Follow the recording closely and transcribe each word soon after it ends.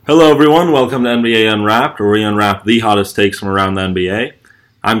Hello everyone, welcome to NBA Unwrapped, where we unwrap the hottest takes from around the NBA.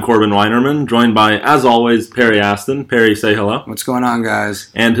 I'm Corbin Weinerman, joined by, as always, Perry Aston. Perry, say hello. What's going on, guys?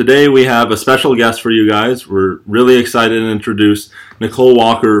 And today we have a special guest for you guys. We're really excited to introduce Nicole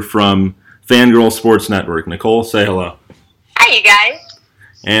Walker from Fangirl Sports Network. Nicole, say hello. Hi, you guys.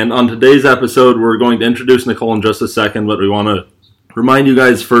 And on today's episode, we're going to introduce Nicole in just a second, but we want to remind you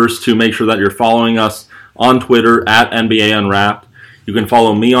guys first to make sure that you're following us on Twitter at NBA Unwrapped. You can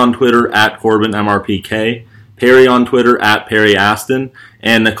follow me on Twitter at CorbinMRPK, Perry on Twitter at Perry Aston,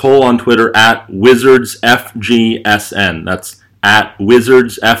 and Nicole on Twitter at WizardsFGSN. That's at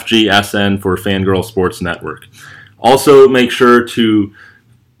WizardsFGSN for Fangirl Sports Network. Also, make sure to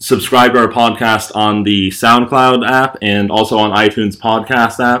subscribe to our podcast on the SoundCloud app and also on iTunes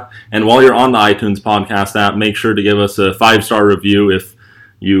podcast app. And while you're on the iTunes podcast app, make sure to give us a 5-star review if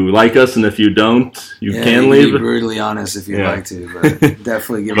you like us, and if you don't, you can leave. You can be brutally honest if you'd like to, but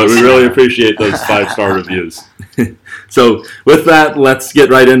definitely give us. But we really appreciate those 5-star reviews. So with that, let's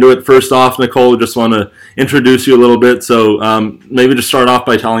get right into it. First off, Nicole, just want to introduce you a little bit. So maybe just start off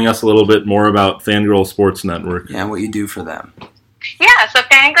by telling us a little bit more about Fangirl Sports Network. Yeah, and what you do for them. Yeah, so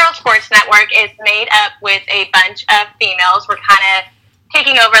Fangirl Sports Network is made up with a bunch of females. We're kind of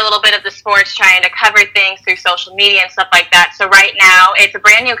taking over a little bit of the sports, trying to cover things through social media and stuff like that. So right now, it's a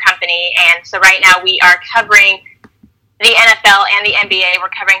brand new company, and so right now we are covering the NFL and the NBA. We're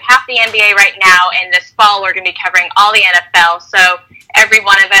covering half the NBA right now, and this fall we're going to be covering all the NFL. So every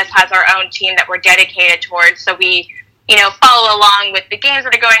one of us has our own team that we're dedicated towards. So we, follow along with the games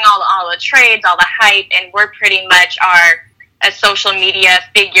that are going on, all the trades, all the hype, and we're pretty much a social media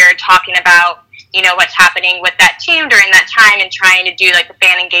figure talking about what's happening with that team during that time and trying to do like the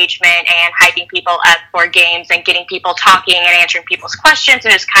fan engagement and hyping people up for games and getting people talking and answering people's questions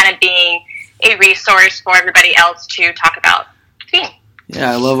and just kind of being a resource for everybody else to talk about the team.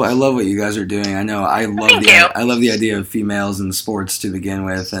 Yeah, I love what you guys are doing. I know I love the idea of females in sports to begin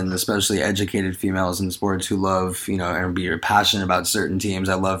with, and especially educated females in sports who love, and are passionate about certain teams.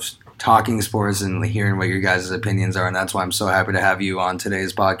 I love talking sports and hearing what your guys' opinions are, and that's why I'm so happy to have you on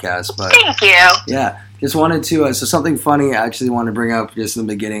today's podcast. But thank you. Yeah, just wanted to, so something funny I actually want to bring up just in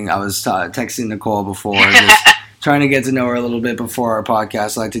the beginning. I was texting Nicole before, just trying to get to know her a little bit before our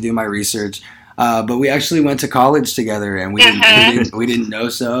podcast. I like to do my research. But we actually went to college together, and we didn't know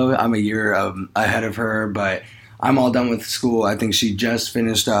so. I'm a year ahead of her, but I'm all done with school. I think she just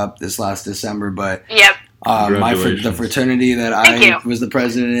finished up this last December, but yep. The fraternity that I was the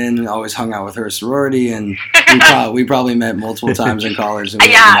president in, always hung out with her sorority, and we probably met multiple times in college. And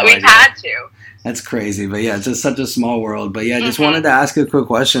we've had to. That's crazy, but yeah, it's just such a small world. But yeah, I just wanted to ask a quick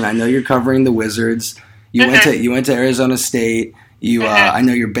question. I know you're covering the Wizards. You went to Arizona State. I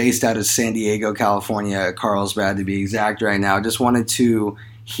know you're based out of San Diego, California, Carlsbad to be exact right now. Just wanted to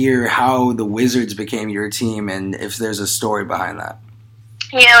hear how the Wizards became your team and if there's a story behind that.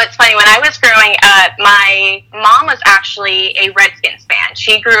 It's funny. When I was growing up, my mom was actually a Redskins fan.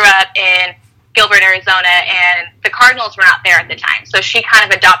 She grew up in Gilbert, Arizona, and the Cardinals were not there at the time. So she kind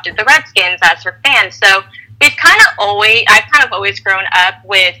of adopted the Redskins as her fan. So I've kind of always grown up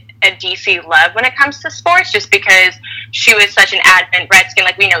with a DC love when it comes to sports, just because she was such an adamant Redskin.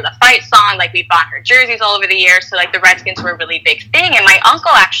 Like, we know the fight song, like we bought her jerseys all over the years. So like the Redskins were a really big thing. And my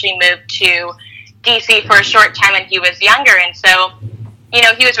uncle actually moved to DC for a short time when he was younger. And so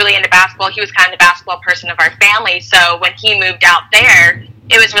he was really into basketball. He was kind of the basketball person of our family. So when he moved out there,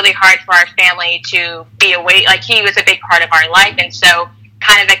 it was really hard for our family to be away. Like, he was a big part of our life. And so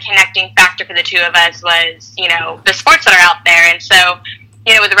kind of a connecting factor for the two of us was, the sports that are out there. And so,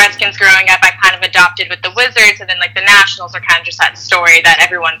 with the Redskins growing up, I kind of adopted with the Wizards, and then like the Nationals are kind of just that story that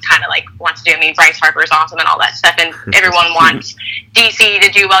everyone kind of like wants to do. I mean, Bryce Harper is awesome and all that stuff, and everyone wants DC to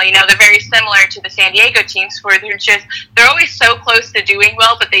do well. They're very similar to the San Diego teams, where they're always so close to doing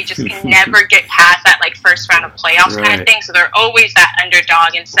well, but they just can never get past that like first round of playoffs kind of thing. So they're always that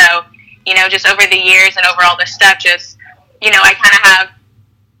underdog, and so just over the years and over all this stuff, just I kind of have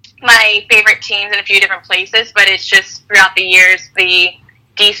my favorite teams in a few different places, but it's just throughout the years the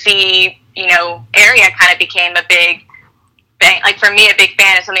DC, area kind of became a big thing. Like, for me, a big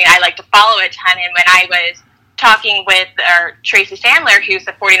fan is something I like to follow a ton. And when I was talking with Tracy Sandler, who's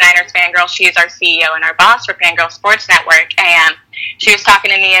the 49ers fangirl, she is our CEO and our boss for Fangirl Sports Network, and she was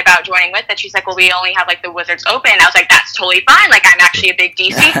talking to me about joining with it. She's like, well, we only have like the Wizards open. I was like, that's totally fine. Like, I'm actually a big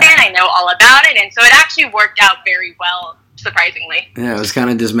DC fan. I know all about it. And so it actually worked out very well, surprisingly. Yeah, it was kind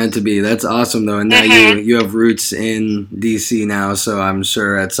of just meant to be. That's awesome, though. And now you have roots in DC now, so I'm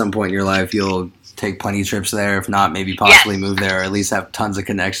sure at some point in your life you'll take plenty of trips there. If not, maybe possibly move there, or at least have tons of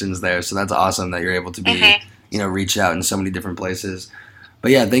connections there. So that's awesome that you're able to be, reach out in so many different places.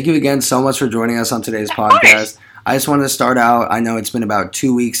 But yeah, thank you again so much for joining us on today's podcast. I just wanted to start out. I know it's been about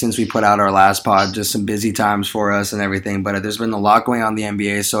 2 weeks since we put out our last pod, just some busy times for us and everything, but there's been a lot going on in the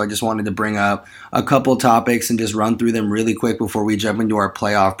NBA, so I just wanted to bring up a couple topics and just run through them really quick before we jump into our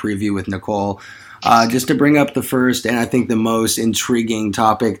playoff preview with Nicole. Just to bring up the first, and I think the most intriguing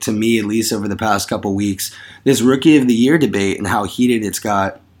topic to me, at least over the past couple weeks, this Rookie of the Year debate and how heated it's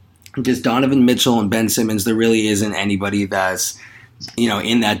got. Just Donovan Mitchell and Ben Simmons, there really isn't anybody that's,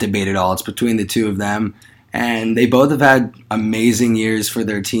 in that debate at all. It's between the two of them. And they both have had amazing years for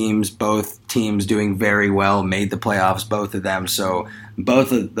their teams, both teams doing very well, made the playoffs, both of them. So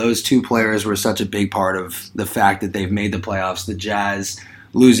both of those two players were such a big part of the fact that they've made the playoffs. The Jazz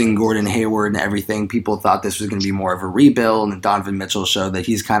losing Gordon Hayward and everything, people thought this was going to be more of a rebuild, and Donovan Mitchell showed that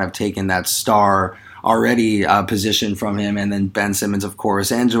he's kind of taken that star already position from him. And then Ben Simmons, of course,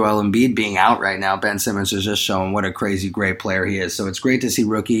 and Joel Embiid being out right now. Ben Simmons is just showing what a crazy great player he is. So it's great to see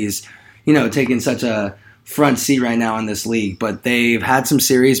rookies, taking such a front seat right now in this league, but they've had some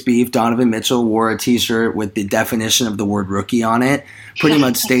serious beef. Donovan Mitchell wore a t-shirt with the definition of the word rookie on it, pretty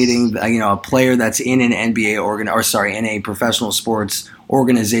much stating, a player that's in an in a professional sports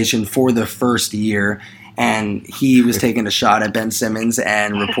organization for the first year. And he was taking a shot at Ben Simmons,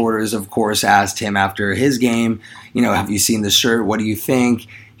 and reporters, of course, asked him after his game, have you seen the shirt? What do you think?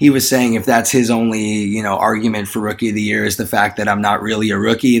 He was saying if that's his only, argument for Rookie of the Year is the fact that I'm not really a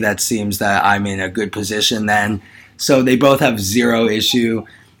rookie, that seems that I'm in a good position then. So they both have zero issue,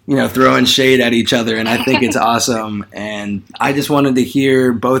 throwing shade at each other, and I think it's awesome. And I just wanted to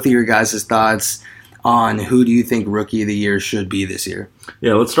hear both of your guys' thoughts on who do you think Rookie of the Year should be this year.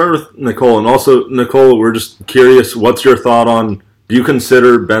 Yeah, let's start with Nicole. And also, Nicole, we're just curious, what's your thought on, do you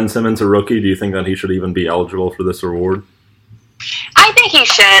consider Ben Simmons a rookie? Do you think that he should even be eligible for this award? I think he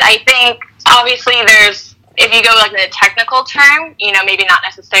should. I think, obviously, if you go like the technical term, maybe not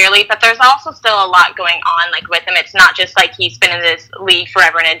necessarily, but there's also still a lot going on with him. It's not just like he's been in this league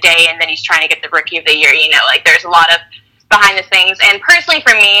forever and a day and then he's trying to get the Rookie of the Year, there's a lot of behind the scenes. And personally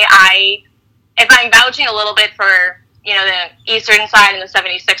for me, if I'm vouching a little bit for, the Eastern side and the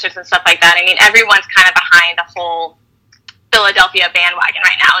 76ers and stuff like that, everyone's kind of behind the whole Philadelphia bandwagon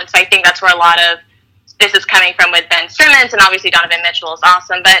right now. And so I think that's where a lot of this is coming from with Ben Simmons, and obviously Donovan Mitchell is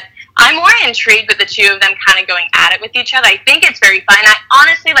awesome. But I'm more intrigued with the two of them kind of going at it with each other. I think it's very fun. I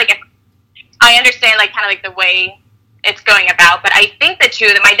honestly, if I understand, the way it's going about, but I think the two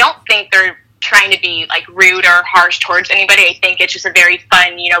of them, I don't think they're trying to be, rude or harsh towards anybody. I think it's just a very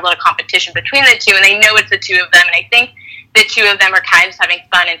fun, little competition between the two, and they know it's the two of them, and I think the two of them are kind of just having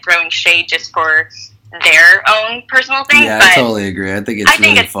fun and throwing shade just for their own personal thing. Yeah, but I totally agree. I think it's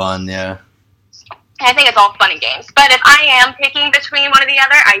really fun, yeah. I think it's all fun and games. But if I am picking between one or the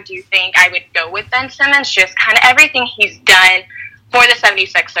other, I do think I would go with Ben Simmons, just kind of everything he's done for the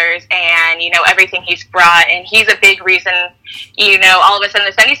 76ers and, everything he's brought. And he's a big reason, all of a sudden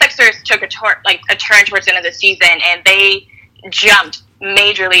the 76ers took a turn towards the end of the season, and they jumped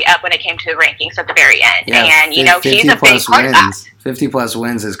majorly up when it came to the rankings at the very end. Yeah, and, he's a big part of that. 50-plus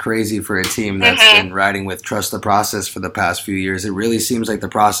wins is crazy for a team that's been riding with trust the process for the past few years. It really seems like the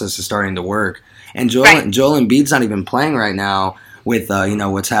process is starting to work. And Joel Embiid's not even playing right now with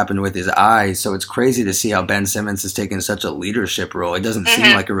what's happened with his eye. So it's crazy to see how Ben Simmons has taken such a leadership role. It doesn't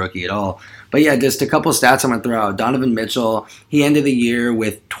seem like a rookie at all. But yeah, just a couple stats I'm going to throw out. Donovan Mitchell, he ended the year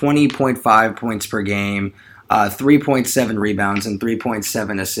with 20.5 points per game, 3.7 rebounds, and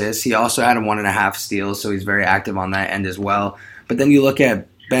 3.7 assists. He also had 1.5 steals, so he's very active on that end as well. But then you look at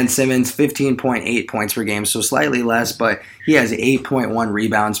Ben Simmons, 15.8 points per game, so slightly less, but he has 8.1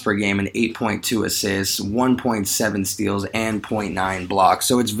 rebounds per game and 8.2 assists, 1.7 steals, and 0.9 blocks.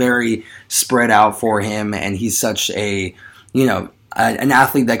 So it's very spread out for him, and he's such an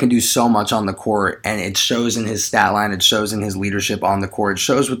athlete that can do so much on the court, and it shows in his stat line, it shows in his leadership on the court, it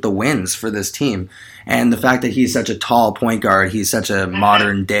shows with the wins for this team. And the fact that he's such a tall point guard, he's such a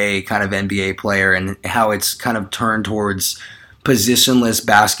modern day kind of NBA player, and how it's kind of turned towards positionless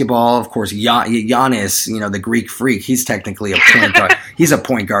basketball. Of course, Giannis, the Greek freak, he's technically a point guard. He's a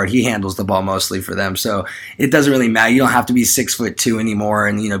point guard. He handles the ball mostly for them. So it doesn't really matter. You don't have to be 6'2" anymore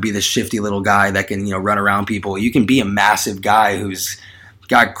and, be the shifty little guy that can, run around people. You can be a massive guy who's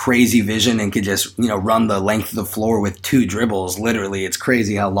got crazy vision and can just, run the length of the floor with 2 dribbles. Literally, it's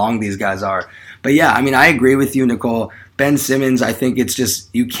crazy how long these guys are. But yeah, I agree with you, Nicole. Ben Simmons, I think it's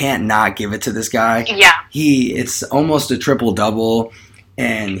just, you can't not give it to this guy. Yeah. It's almost a triple-double,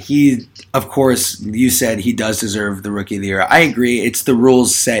 and he, of course, you said he does deserve the Rookie of the Year. I agree. It's the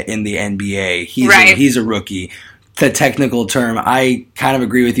rules set in the NBA. He's a rookie. the technical term, I kind of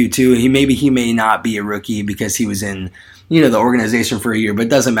agree with you too. He may not be a rookie because he was in the organization for a year, but it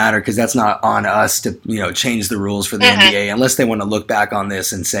doesn't matter because that's not on us to change the rules for the NBA unless they want to look back on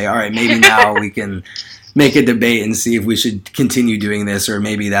this and say, all right, maybe now we can make a debate and see if we should continue doing this, or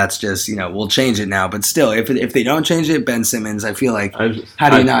maybe that's just we'll change it now. But still, if they don't change it, Ben Simmons, I feel like how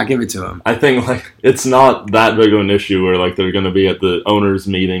do you not give it to him? I think it's not that big of an issue where they're going to be at the owners'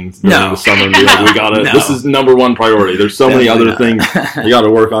 meetings during the summer and be like, we gotta. This is number one priority. There's so many other things you got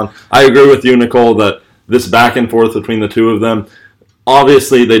to work on. I agree with you, Nicole, that this back and forth between the two of them.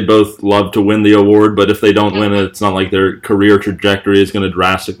 Obviously, they'd both love to win the award, but if they don't win it, it's not like their career trajectory is going to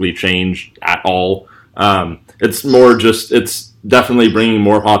drastically change at all. It's more just, it's definitely bringing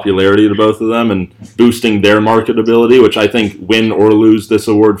more popularity to both of them and boosting their marketability, which I think win or lose this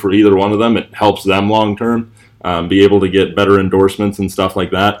award for either one of them, it helps them long term, be able to get better endorsements and stuff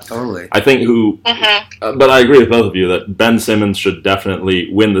like that. Totally. I think but I agree with both of you that Ben Simmons should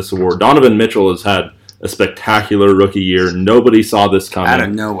definitely win this award. Donovan Mitchell has had a spectacular rookie year. Nobody saw this coming. Out of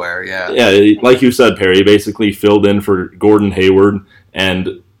nowhere, yeah. Yeah, like you said, Perry, basically filled in for Gordon Hayward,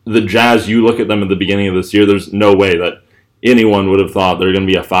 and the Jazz, you look at them at the beginning of this year, there's no way that anyone would have thought they're going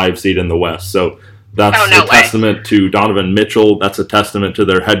to be a 5 seed in the West. So that's a testament to Donovan Mitchell. That's a testament to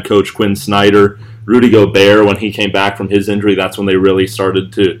their head coach, Quinn Snyder. Rudy Gobert, when he came back from his injury, that's when they really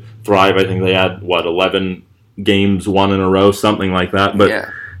started to thrive. I think they had, 11 games won in a row, something like that. But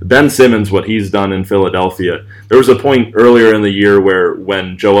Ben Simmons, what he's done in Philadelphia, there was a point earlier in the year where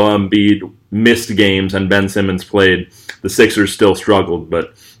when Joel Embiid missed games and Ben Simmons played, the Sixers still struggled.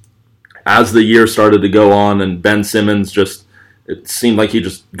 But as the year started to go on and Ben Simmons it seemed like he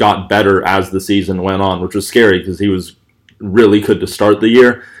just got better as the season went on, which was scary because he was really good to start the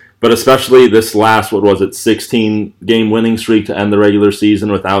year. But especially this last, 16-game winning streak to end the regular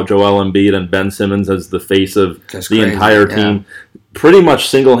season without Joel Embiid and Ben Simmons as the face of entire team. Pretty much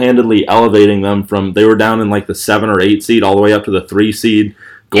single-handedly elevating them from, they were down in the 7 or 8 seed all the way up to the 3 seed,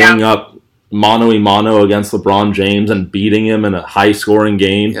 going up mano-a-mano against LeBron James and beating him in a high-scoring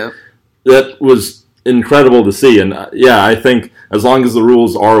game. Yep. That was incredible to see. And I think as long as the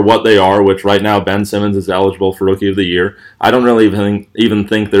rules are what they are, which right now Ben Simmons is eligible for Rookie of the Year, I don't really even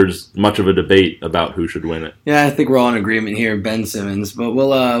think there's much of a debate about who should win it. Yeah, I think we're all in agreement here, Ben Simmons. But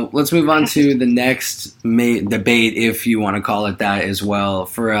let's move on to the next debate, if you want to call it that as well.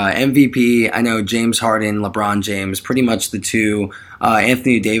 For MVP, I know James Harden, LeBron James, pretty much the two.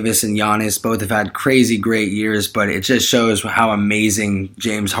 Anthony Davis and Giannis both have had crazy great years, but it just shows how amazing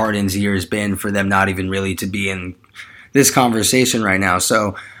James Harden's year has been for them not even really to be in this conversation right now.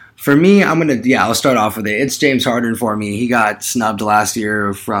 So for me, I'll start off with it. It's James Harden for me. He got snubbed last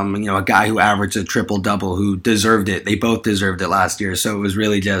year from, a guy who averaged a triple-double who deserved it. They both deserved it last year, so it was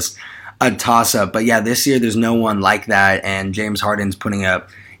really just a toss-up. But this year there's no one like that, and James Harden's putting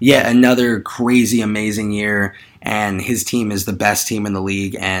up yet another crazy, amazing year, and his team is the best team in the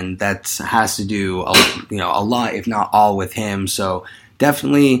league, and that has to do a lot, if not all, with him. So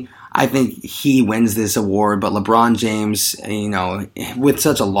definitely, I think he wins this award. But LeBron James, with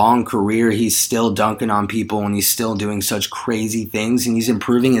such a long career, he's still dunking on people, and he's still doing such crazy things, and he's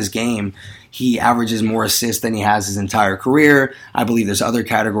improving his game. He averages more assists than he has his entire career. I believe there's other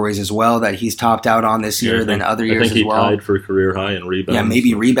categories as well that he's topped out on this year than other years as well. I think he tied for career high in rebounds. Yeah,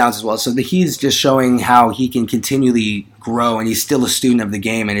 maybe rebounds as well. So he's just showing how he can continually grow, and he's still a student of the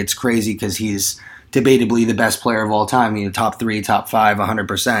game, and it's crazy because he's debatably the best player of all time. Top 3, top 5,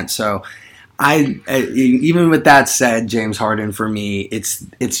 100%. So even with that said, James Harden for me, it's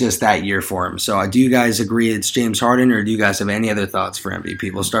just that year for him. So do you guys agree it's James Harden, or do you guys have any other thoughts for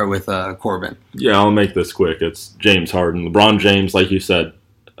MVP? We'll start with Corbin. Yeah, I'll make this quick. It's James Harden. LeBron James, like you said,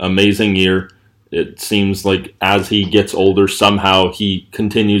 amazing year. It seems like as he gets older, somehow he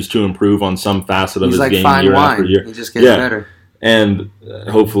continues to improve on some facet of his game year after year. He just gets better. And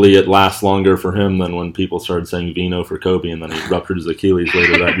hopefully it lasts longer for him than when people started saying Vino for Kobe and then he ruptured his Achilles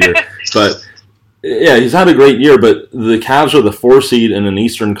later that year. But yeah, he's had a great year, but the Cavs are the 4 seed in an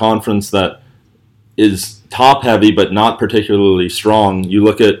Eastern Conference that is top-heavy but not particularly strong. You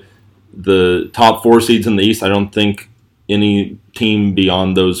look at the top 4 seeds in the East, I don't think any team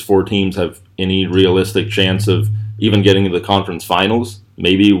beyond those 4 teams have any realistic chance of even getting to the conference finals.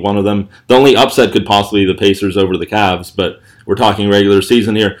 Maybe one of them. The only upset could possibly be the Pacers over the Cavs, but we're talking regular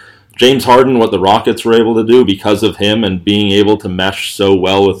season here. James Harden, what the Rockets were able to do because of him and being able to mesh so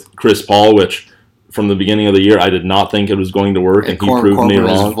well with Chris Paul, which from the beginning of the year I did not think it was going to work, and he proved me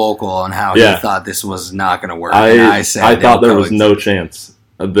wrong. Was vocal on how he thought this was not going to work. I thought there was no chance.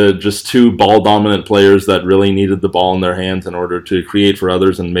 the just two ball-dominant players that really needed the ball in their hands in order to create for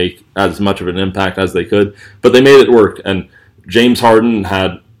others and make as much of an impact as they could. But they made it work, and James Harden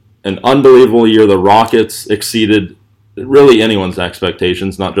had an unbelievable year. The Rockets exceeded really anyone's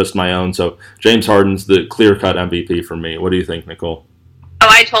expectations, not just my own. So James Harden's the clear-cut MVP for me. What do you think, Nicole? Oh,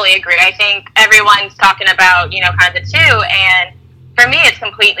 I totally agree. I think everyone's talking about, kind of the two, and for me, it's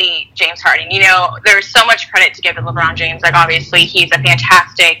completely James Harden. There's so much credit to give to LeBron James. Like, obviously, he's a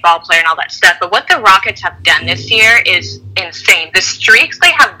fantastic ball player and all that stuff, but what the Rockets have done this year is insane. The streaks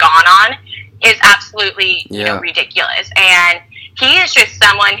they have gone on is absolutely, ridiculous, and he is just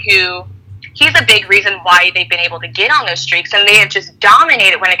someone who, he's a big reason why they've been able to get on those streaks, and they have just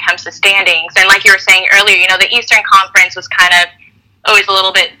dominated when it comes to standings. And like you were saying earlier, the Eastern Conference was kind of always a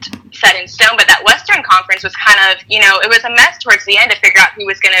little bit set in stone, but that Western Conference was kind of, it was a mess towards the end to figure out who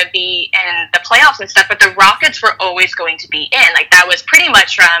was going to be in the playoffs and stuff, but the Rockets were always going to be in. Like, that was pretty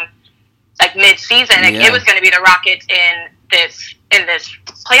much from, like, mid-season. Like, it was going to be the Rockets in this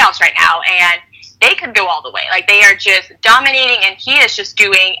playoffs right now, and they could go all the way. Like, they are just dominating, and he is just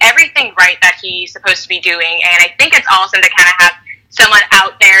doing everything right that he's supposed to be doing, and I think it's awesome to kind of have someone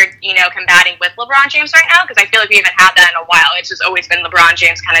out there, combating with LeBron James right now, because I feel like we haven't had that in a while. It's just always been LeBron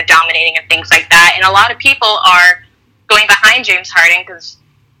James kind of dominating and things like that, and a lot of people are going behind James Harden because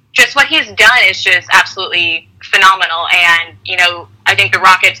just what he's done is just absolutely phenomenal, and, I think the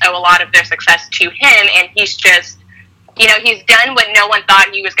Rockets owe a lot of their success to him, and he's just, he's done what no one thought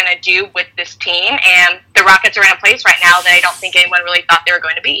he was going to do with this team, and the Rockets are in a place right now that I don't think anyone really thought they were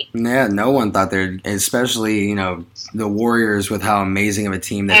going to be. Yeah, no one thought they're, especially, the Warriors with how amazing of a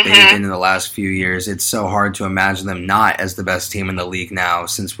team that they've been in the last few years. It's so hard to imagine them not as the best team in the league now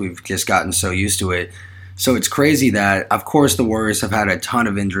since we've just gotten so used to it. So it's crazy that, of course, the Warriors have had a ton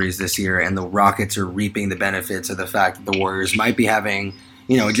of injuries this year, and the Rockets are reaping the benefits of the fact that the Warriors might be having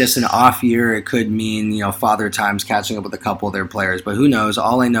just an off year. It could mean, father time's catching up with a couple of their players, but who knows?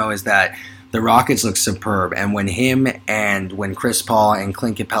 All I know is that the Rockets look superb, and when Chris Paul and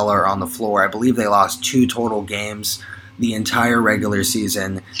Clint Capella are on the floor, I believe they lost 2 total games the entire regular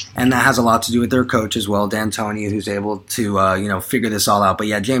season, and that has a lot to do with their coach as well, D'Antoni, who's able to, figure this all out. But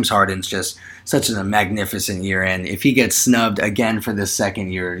yeah, James Harden's just such a magnificent year, and if he gets snubbed again for this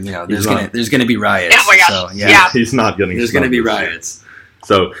second year, there's gonna be riots. Oh my gosh. So, yeah, he's not getting. There's gonna be riots.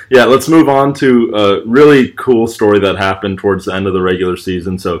 So, yeah, let's move on to a really cool story that happened towards the end of the regular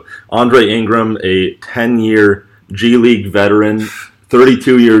season. So, Andre Ingram, a 10-year G League veteran,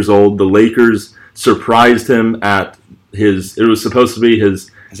 32 years old. The Lakers surprised him at it was supposed to be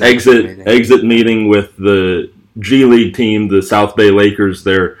his exit meeting with the G League team, the South Bay Lakers,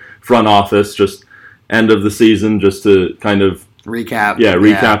 their front office, just end of the season, just to kind of recap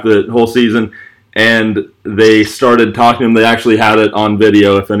the whole season. And they started talking to him. They actually had it on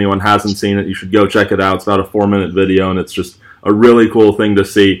video. If anyone hasn't seen it, you should go check it out. It's about a 4-minute video, and it's just a really cool thing to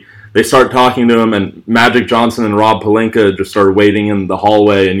see. They start talking to him, and Magic Johnson and Rob Pelinka just start waiting in the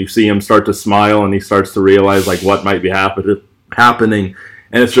hallway, and you see him start to smile, and he starts to realize like what might be happening.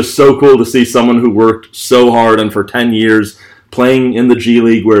 And it's just so cool to see someone who worked so hard and for 10 years playing in the G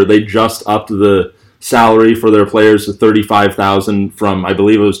League, where they just upped the salary for their players to $35,000 from, I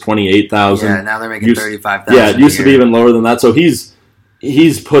believe it was $28,000. Yeah, now they're making $35,000. Yeah, it used to be even lower than that. So he's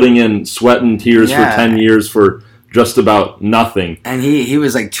putting in sweat and tears for 10 years for just about nothing. And he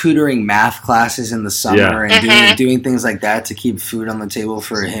was like tutoring math classes in the summer and doing things like that to keep food on the table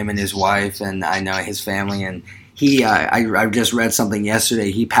for him and his wife, and I know his family. And he, I just read something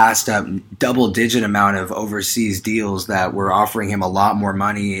yesterday. He passed up double-digit amount of overseas deals that were offering him a lot more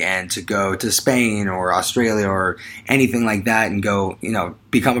money and to go to Spain or Australia or anything like that and go,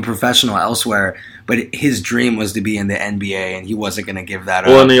 become a professional elsewhere. But his dream was to be in the NBA, and he wasn't going to give that up.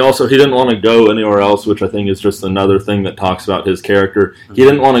 Well, and he didn't want to go anywhere else, which I think is just another thing that talks about his character. Mm-hmm. He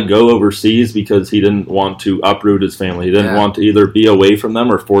didn't want to go overseas because he didn't want to uproot his family. He didn't want to either be away from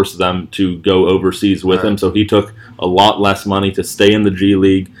them or force them to go overseas with him. So he took a lot less money to stay in the G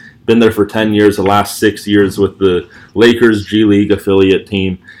League. Been there for 10 years, the last 6 years with the Lakers G League affiliate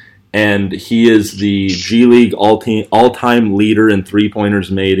team. And he is the G League all-time leader in three-pointers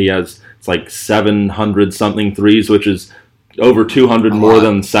made. He has... It's like 700-something threes, which is over 200 more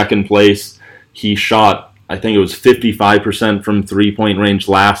than second place. He shot, I think it was 55% from three-point range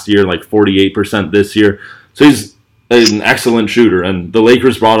last year, like 48% this year. So he's an excellent shooter, and the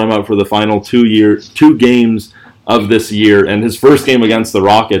Lakers brought him up for the final 2 games of this year. And his first game against the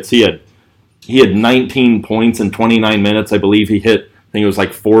Rockets, he had 19 points in 29 minutes. I believe he hit, I think it was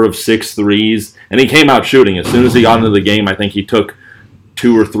like 4 of 6 threes, and he came out shooting. As soon as he got into the game, I think he took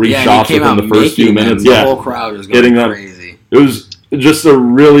 2 or 3 shots within the first few minutes. The whole crowd was going crazy. It was just a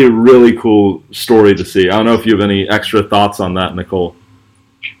really, really cool story to see. I don't know if you have any extra thoughts on that, Nicole.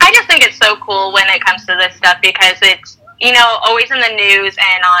 I just think it's so cool when it comes to this stuff because it's, always in the news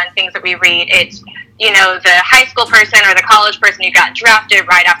and on things that we read. It's, the high school person or the college person who got drafted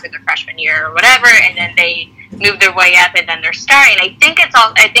right after their freshman year or whatever, and then they move their way up and then they're starring. I think it's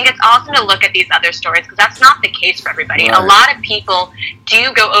awesome to look at these other stories because that's not the case for everybody. Right. A lot of people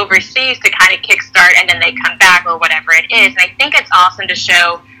do go overseas to kind of kickstart and then they come back or whatever it is. And I think it's awesome to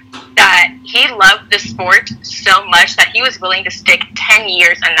show that he loved the sport so much that he was willing to stick 10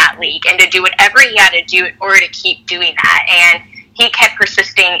 years in that league and to do whatever he had to do in order to keep doing that. And he kept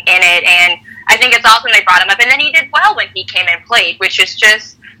persisting in it. And I think it's awesome they brought him up. And then he did well when he came and played, which is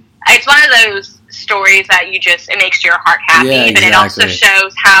just, it's one of those stories that it makes your heart happy. Yeah, exactly. But it also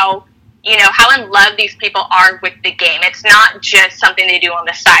shows how in love these people are with the game. It's not just something they do on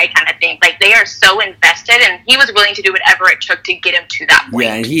the side kind of thing. Like, they are so invested, and he was willing to do whatever it took to get him to that point.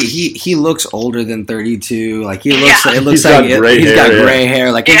 Yeah, and he looks older than 32. Like, it looks he's like he's got gray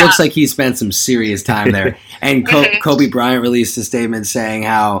hair. Like, it looks like he spent some serious time there. And Kobe Bryant released a statement saying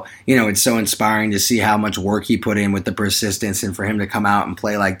how, it's so inspiring to see how much work he put in with the persistence, and for him to come out and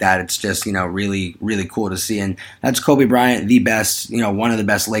play like that, it's just, really, really cool to see. And that's Kobe Bryant, the best, one of the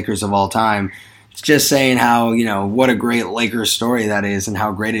best Lakers of all time. It's just saying how, what a great Lakers story that is and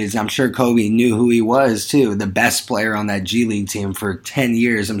how great it is. I'm sure Kobe knew who he was, too. The best player on that G League team for 10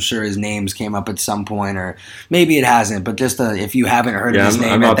 years. I'm sure his names came up at some point, or maybe it hasn't. But just if you haven't heard of his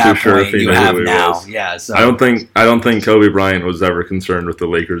name at that point, you have now. Yeah, so I don't think Kobe Bryant was ever concerned with the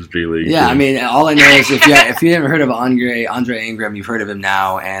Lakers G League. Yeah, team. I mean, all I know is if you haven't heard of Andre Ingram, you've heard of him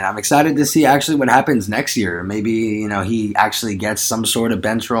now. And I'm excited to see actually what happens next year. Maybe, he actually gets some sort of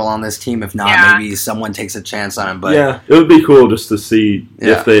bench role on this team. If not, maybe someone takes a chance on him. But yeah, it would be cool just to see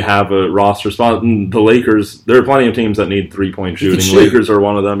if they have a roster spot. And the Lakers, there are plenty of teams that need 3-point shooting. Lakers are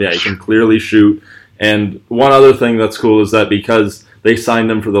one of them. Yeah, he can clearly shoot. And one other thing that's cool is that because they signed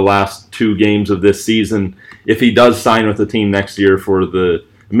him for the last 2 games of this season, if he does sign with the team next year for the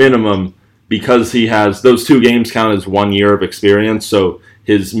minimum, because he has those 2 games count as 1 year of experience, so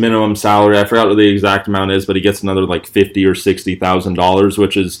his minimum salary, I forgot what the exact amount is, but he gets another like $50,000 or $60,000,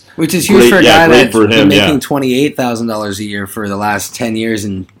 which is huge great, for a guy that's been making $28,000 a year for the last 10 years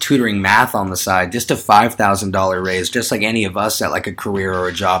and tutoring math on the side. Just a $5,000 raise, just like any of us at like a career or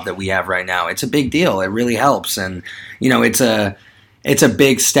a job that we have right now. It's a big deal. It really helps, and it's a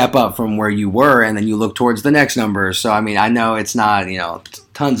big step up from where you were, and then you look towards the next number. So I mean, I know it's not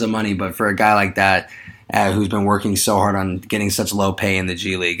tons of money, but for a guy like that, who's been working so hard on getting such low pay in the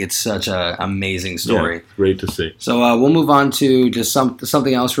G League. It's such an amazing story. Yeah, great to see. So we'll move on to just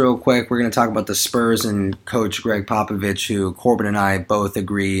something else real quick. We're going to talk about the Spurs and Coach Greg Popovich, who Corbin and I both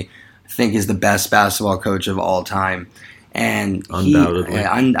agree think is the best basketball coach of all time. And undoubtedly.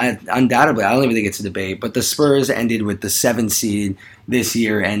 Undoubtedly. I don't even think it's a debate. But the Spurs ended with the 7th seed this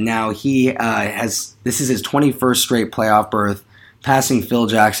year, and now he this is his 21st straight playoff berth, passing Phil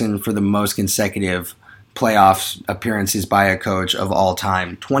Jackson for the most consecutive playoff appearances by a coach of all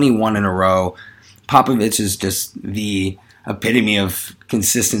time, 21 in a row. Popovich is just the epitome of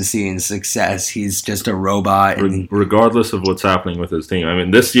consistency and success. He's just a robot. And regardless of what's happening with his team. I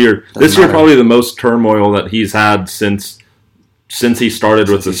mean, this year probably the most turmoil that he's had since he started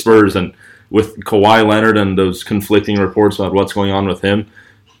with the Spurs, and with Kawhi Leonard and those conflicting reports about what's going on with him,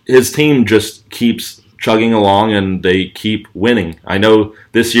 his team just keeps chugging along and they keep winning. I know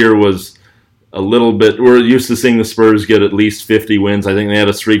this year was a little bit, we're used to seeing the Spurs get at least 50 wins. I think they had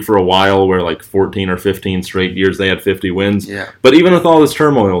a streak for a while where like 14 or 15 straight years they had 50 wins. Yeah. But even with all this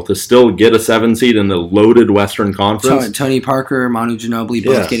turmoil, to still get a 7 seed in the loaded Western Conference. Tony Parker, Manu Ginobili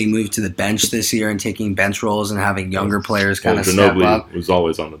both getting moved to the bench this year and taking bench roles and having younger players kind of step up. Was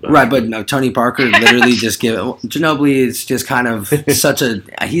always on the bench. Right, but no, Tony Parker literally Ginobili is just kind of he's such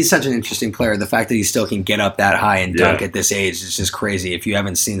an interesting player. The fact that he still can get up that high and dunk at this age is just crazy. If you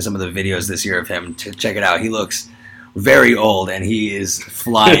haven't seen some of the videos this year of him, to check it out. He looks very old and he is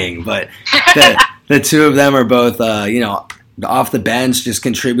flying, but the two of them are both off the bench just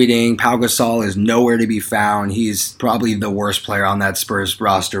contributing. Pau Gasol is nowhere to be found. He's probably the worst player on that Spurs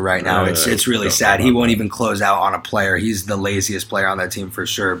roster right now. It's really sad. He won't even close out on a player. He's the laziest player on that team for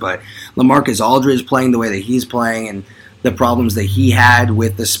sure. But LaMarcus Aldridge playing the way that he's playing, and the problems that he had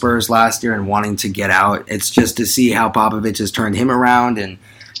with the Spurs last year and wanting to get out, it's just to see how Popovich has turned him around, and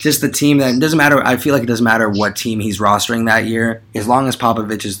just the team that, it doesn't matter. I feel like it doesn't matter what team he's rostering that year. As long as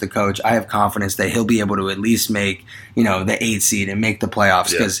Popovich is the coach, I have confidence that he'll be able to at least make, the 8th seed and make the playoffs.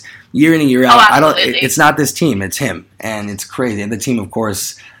 Because year in and year out, it's not this team, it's him, and it's crazy. And the team, of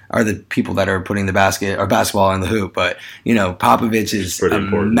course, are the people that are putting the basketball in the hoop. But, Popovich is a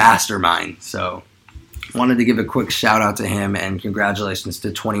mastermind. So wanted to give a quick shout out to him and congratulations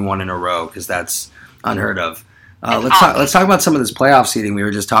to 21 in a row because that's unheard of. Let's talk about some of this playoff seeding we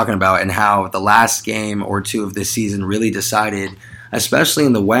were just talking about and how the last game or two of this season really decided, especially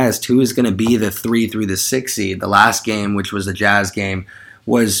in the West, who is going to be the 3 through the 6 seed. The last game, which was the Jazz game,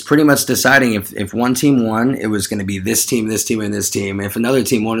 was pretty much deciding if one team won, it was going to be this team, and this team. If another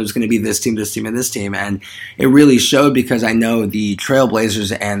team won, it was going to be this team, and this team. And it really showed because I know the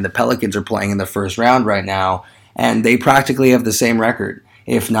Trailblazers and the Pelicans are playing in the first round right now, and they practically have the same record,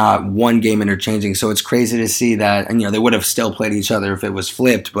 if not one game interchanging. So it's crazy to see that, and they would have still played each other if it was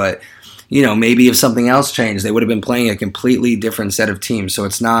flipped, but maybe if something else changed, they would have been playing a completely different set of teams. So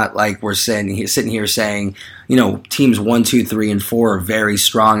it's not like we're sitting here saying, teams 1, 2, 3, and 4 are very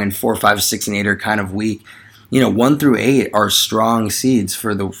strong, and 4, 5, 6, and 8 are kind of weak. 1 through 8 are strong seeds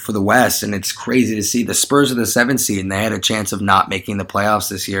for the West, and it's crazy to see. The Spurs are the 7th seed, and they had a chance of not making the playoffs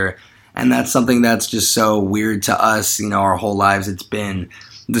this year. And that's something that's just so weird to us. Our whole lives it's been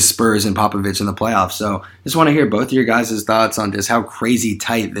the Spurs and Popovich in the playoffs. So I just want to hear both of your guys' thoughts on just how crazy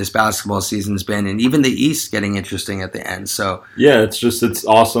tight this basketball season's been, and even the East getting interesting at the end. So yeah, it's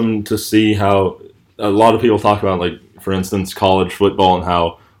awesome to see how a lot of people talk about, like, for instance, college football and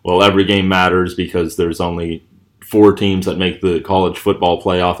how, well, every game matters because there's only 4 teams that make the college football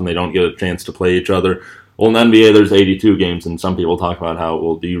playoff and they don't get a chance to play each other. Well, in the NBA, there's 82 games, and some people talk about how,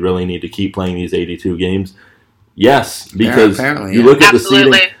 well, do you really need to keep playing these 82 games? Yes, because you look at the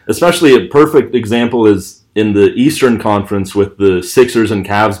seeding, especially a perfect example is in the Eastern Conference with the Sixers and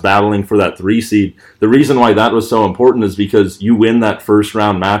Cavs battling for that 3 seed. The reason why that was so important is because you win that first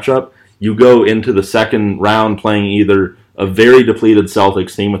round matchup, you go into the second round playing either a very depleted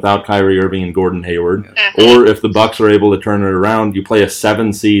Celtics team without Kyrie Irving and Gordon Hayward, or if the Bucks are able to turn it around, you play a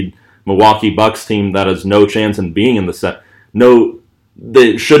 7 seed Milwaukee Bucks team that has no chance in being in the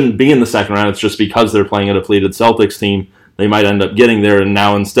they shouldn't be in the second round. It's just because they're playing a depleted Celtics team, they might end up getting there. And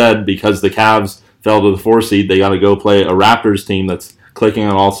now instead, because the Cavs fell to the 4 seed, they got to go play a Raptors team that's clicking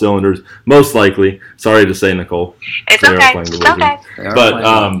on all cylinders. Most likely. Sorry to say, Nicole. It's okay. It's okay.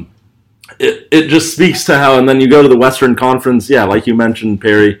 But it just speaks to how, and then you go to the Western Conference, yeah, like you mentioned,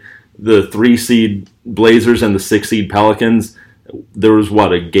 Perry, the 3 seed Blazers and the 6 seed Pelicans. There was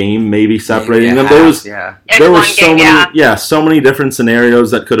a game maybe separating them. There were so many different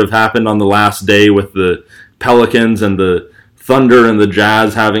scenarios that could have happened on the last day with the Pelicans and the Thunder and the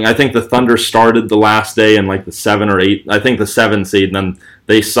Jazz having. I think the Thunder started the last day in like the 7 or 8. I think the 7 seed, and then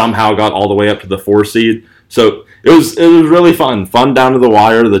they somehow got all the way up to the 4 seed. So it was really fun down to the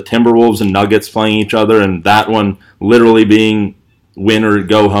wire. The Timberwolves and Nuggets playing each other, and that one literally being win or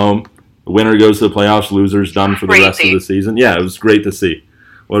go home. The winner goes to the playoffs, loser's done for the rest of the season. Yeah, it was great to see.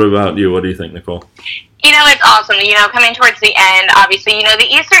 What about you? What do you think, Nicole? It's awesome. Coming towards the end, obviously, the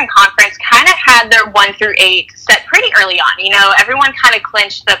Eastern Conference kind of had their 1 through 8 set pretty early on. Everyone kind of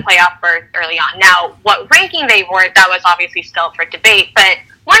clinched the playoff berth early on. Now, what ranking they were, that was obviously still for debate, but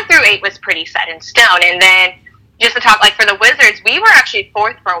 1 through 8 was pretty set in stone. And then just to talk, for the Wizards, we were actually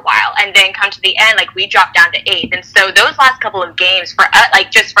 4th for a while, and then come to the end, we dropped down to 8th. And so those last couple of games, for us,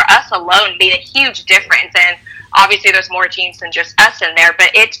 just for us alone, made a huge difference. And obviously there's more teams than just us in there, but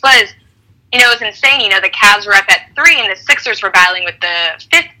it was, it was insane. The Cavs were up at 3, and the Sixers were battling with the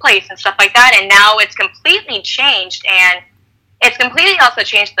 5th place and stuff like that, and now it's completely changed, and it's completely also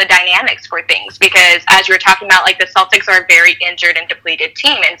changed the dynamics for things, because as you were talking about, the Celtics are a very injured and depleted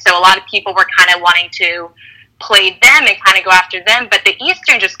team, and so a lot of people were kind of wanting to play them and kind of go after them, but the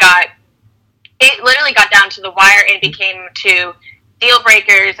Eastern it literally got down to the wire and became to deal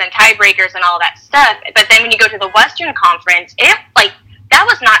breakers and tiebreakers and all that stuff. But then when you go to the Western Conference, that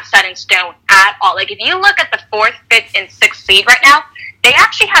was not set in stone at all. If you look at the 4th, 5th, and 6th seed right now, they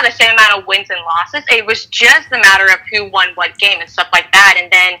actually have the same amount of wins and losses. It was just the matter of who won what game and stuff like that.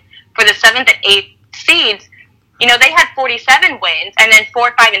 And then for the 7th and 8th seeds, they had 47 wins, and then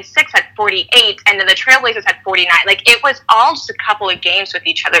 4, 5, and 6 had 48, and then the Trailblazers had 49. It was all just a couple of games with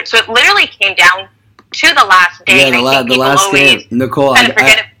each other. So it literally came down to the last day. Yeah, the last game. Nicole,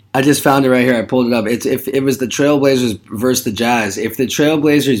 I just found it right here. I pulled it up. If it was the Trailblazers versus the Jazz. If the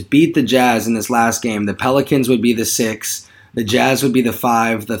Trailblazers beat the Jazz in this last game, the Pelicans would be the 6, the Jazz would be the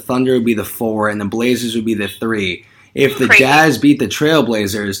 5, the Thunder would be the 4, and the Blazers would be the 3. If the Jazz beat the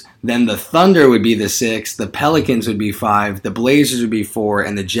Trailblazers, then the Thunder would be the 6, the Pelicans would be 5, the Blazers would be 4,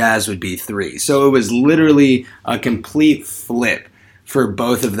 and the Jazz would be 3. So it was literally a complete flip for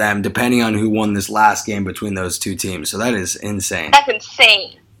both of them, depending on who won this last game between those two teams. So that is insane. That's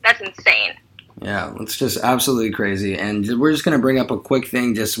insane. Yeah, it's just absolutely crazy. And we're just going to bring up a quick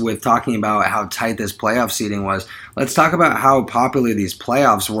thing just with talking about how tight this playoff seeding was. Let's talk about how popular these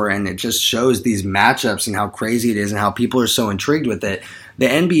playoffs were, and it just shows these matchups and how crazy it is and how people are so intrigued with it. The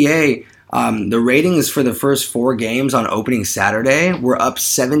NBA, the ratings for the first 4 games on opening Saturday were up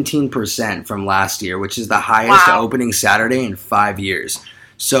 17% from last year, which is the highest opening Saturday in 5 years.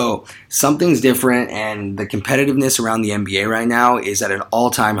 So something's different, and the competitiveness around the NBA right now is at an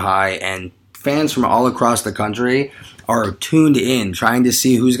all-time high, and fans from all across the country are tuned in, trying to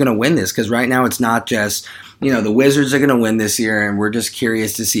see who's going to win this, because right now it's not just, the Wizards are going to win this year, and we're just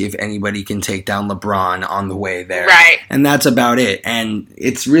curious to see if anybody can take down LeBron on the way there. Right. And that's about it. And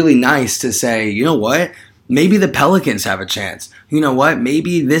it's really nice to say, you know what? Maybe the Pelicans have a chance. You know what?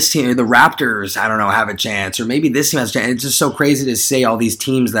 Maybe this team, or the Raptors, have a chance. Or maybe this team has a chance. It's just so crazy to say all these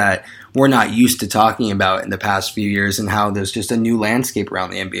teams that we're not used to talking about in the past few years, and how there's just a new landscape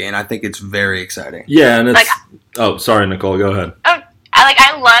around the NBA. And I think it's very exciting. Yeah, and it's... sorry, Nicole, go ahead.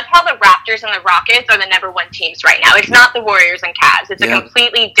 I love how the Raptors and the Rockets are the number 1 teams right now. It's not the Warriors and Cavs. It's a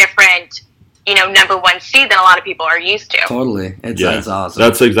completely different... number 1 seed than a lot of people are used to. Totally. It's awesome.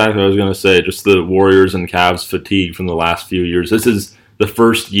 That's exactly what I was going to say. Just the Warriors and Cavs fatigue from the last few years. This is the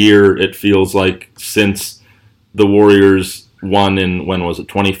first year, it feels like, since the Warriors won in,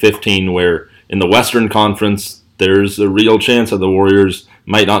 2015, where in the Western Conference, there's a real chance that the Warriors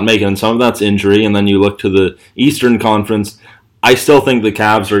might not make it, and some of that's injury. And then you look to the Eastern Conference, I still think the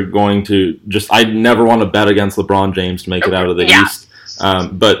Cavs are going to I never want to bet against LeBron James to make it out of the East.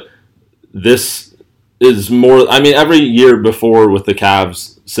 But this is more... every year before with the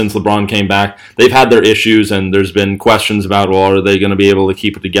Cavs, since LeBron came back, they've had their issues, and there's been questions about, are they going to be able to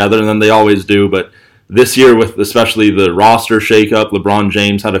keep it together? And then they always do. But this year, with especially the roster shakeup, LeBron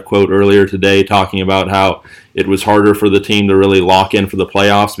James had a quote earlier today talking about how it was harder for the team to really lock in for the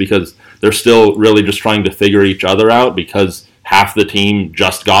playoffs because they're still really just trying to figure each other out because half the team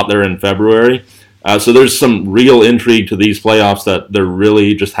just got there in February. So there's some real intrigue to these playoffs that there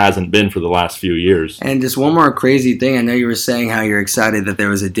really just hasn't been for the last few years. And just one more crazy thing. I know you were saying how you're excited that there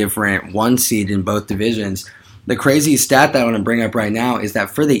was a different 1 seed in both divisions. The crazy stat that I want to bring up right now is that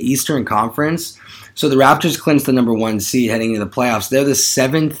for the Eastern Conference, so the Raptors clinched the number 1 seed heading into the playoffs. They're the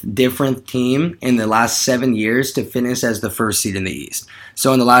 7th different team in the last 7 years to finish as the 1st seed in the East.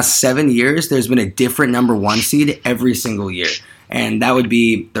 So in the last 7 years, there's been a different number 1 seed every single year. And that would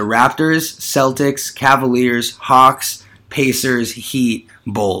be the Raptors, Celtics, Cavaliers, Hawks, Pacers, Heat,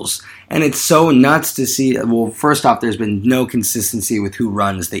 Bulls. And it's so nuts to see. Well, first off, there's been no consistency with who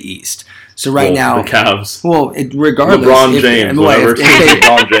runs the East. So now, the Cavs. Well, regardless, LeBron James.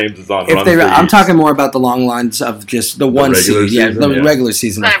 LeBron James is on. I'm talking more about the long lines of just the 1 seed. Regular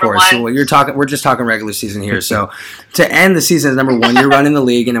season, of course. So we're just talking regular season here. So to end the season as number 1, you're running the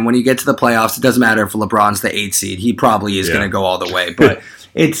league, and then when you get to the playoffs, it doesn't matter if LeBron's the 8th seed. He probably is going to go all the way, but.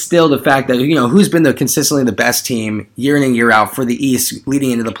 It's still the fact that, who's been consistently the best team year in and year out for the East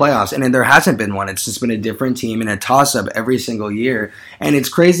leading into the playoffs. And then there hasn't been one. It's just been a different team and a toss-up every single year. And it's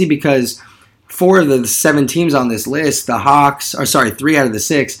crazy because 4 of the 7 teams on this list, 3 out of the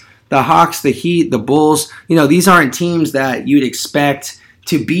 6, the Hawks, the Heat, the Bulls, these aren't teams that you'd expect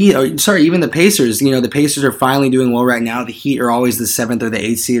to be, even the Pacers. The Pacers are finally doing well right now. The Heat are always the 7th or the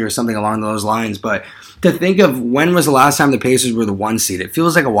 8th seed or something along those lines. But to think of when was the last time the Pacers were the 1 seed, it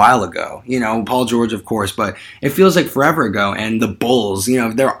feels like a while ago. Paul George, of course, but it feels like forever ago. And the Bulls,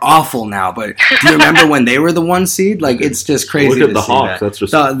 they're awful now. But do you remember when they were the 1 seed? It's just crazy. Look at the Hawks. That's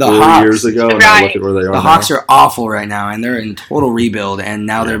just 4 years ago. And now look at where they are. The Hawks are awful right now, and they're in total rebuild. And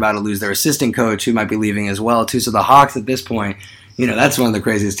now they're about to lose their assistant coach, who might be leaving as well too. So the Hawks at this point. That's one of the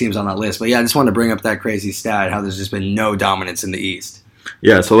craziest teams on that list. But I just wanted to bring up that crazy stat, how there's just been no dominance in the East.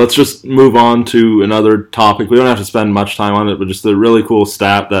 Yeah, so let's just move on to another topic. We don't have to spend much time on it, but just a really cool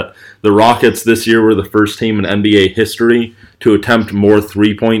stat that the Rockets this year were the first team in NBA history to attempt more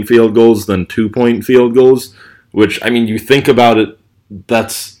 3-point field goals than 2-point field goals, which, you think about it,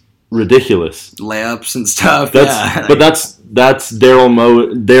 that's ridiculous. Layups and stuff. But that's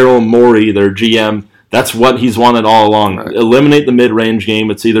Daryl Morey, their GM. That's what he's wanted all along. Right. Eliminate the mid-range game.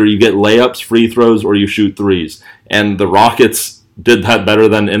 It's either you get layups, free throws, or you shoot threes. And the Rockets did that better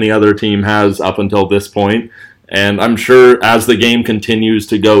than any other team has up until this point. And I'm sure as the game continues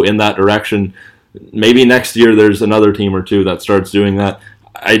to go in that direction, maybe next year there's another team or two that starts doing that.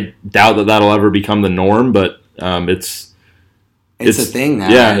 I doubt that that'll ever become the norm, but it's It's a thing now.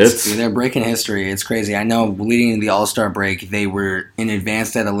 Yeah, they're breaking history. It's crazy. I know leading into the All-Star break, they were in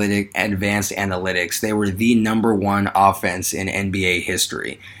advanced analytics. They were the number one offense in NBA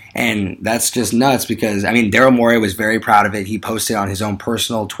history. And that's just nuts because, I mean, Daryl Morey was very proud of it. He posted on his own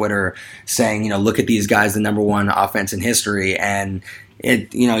personal Twitter saying, look at these guys, the number one offense in history. And you're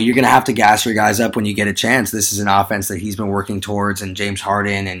going to have to gas your guys up when you get a chance. This is an offense that he's been working towards, and James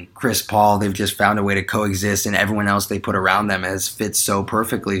Harden and Chris Paul, they've just found a way to coexist, and everyone else they put around them has fit so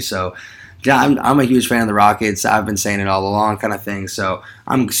perfectly. So, yeah, I'm a huge fan of the Rockets. I've been saying it all along kind of thing. So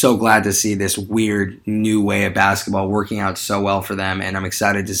I'm so glad to see this weird new way of basketball working out so well for them, and I'm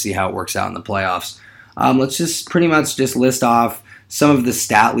excited to see how it works out in the playoffs. Let's just pretty much just list off some of the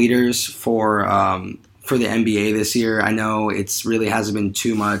stat leaders for the NBA this year. I know it's really hasn't been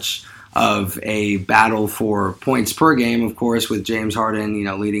too much of a battle for points per game, of course, with James Harden,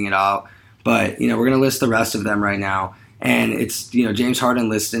 leading it out. But, we're going to list the rest of them right now. And it's, James Harden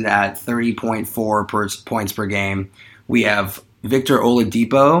listed at 30.4 points per game. We have Victor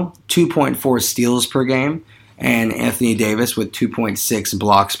Oladipo, 2.4 steals per game, and Anthony Davis with 2.6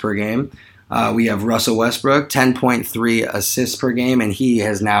 blocks per game. We have Russell Westbrook, 10.3 assists per game, and he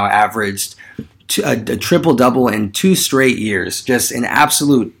has now averaged a triple-double in 2 straight years. Just an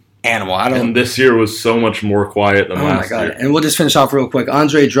absolute animal. And this year was so much more quiet than last year. And we'll just finish off real quick.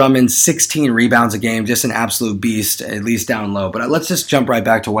 Andre Drummond, 16 rebounds a game, just an absolute beast, at least down low. But let's just jump right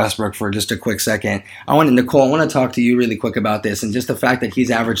back to Westbrook for just a quick second. Nicole, I want to talk to you really quick about this and just the fact that he's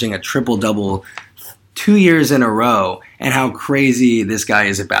averaging a triple-double 2 years in a row and how crazy this guy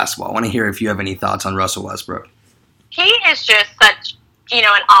is at basketball. I want to hear if you have any thoughts on Russell Westbrook. He is just such an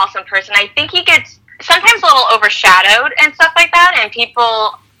awesome person. I think he gets sometimes a little overshadowed and stuff like that, and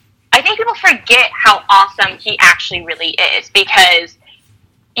I think people forget how awesome he actually really is because,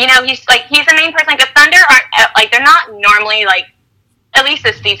 he's the main person. Like, the Thunder aren't, they're not normally, at least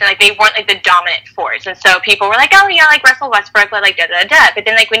this season, they weren't, the dominant force. And so people were like, oh, yeah, Russell Westbrook, da-da-da. But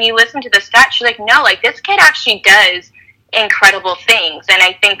then, when you listen to the stats, you're like, no, this kid actually does incredible things. And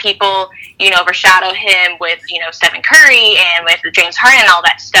I think people, overshadow him with, Stephen Curry and with James Harden and all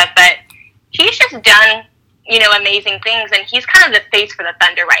that stuff. But he's just done, amazing things, and he's kind of the face for the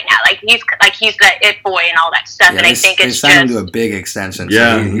Thunder right now. He's the it boy and all that stuff. Yeah, and I think it's signed him to a big extension.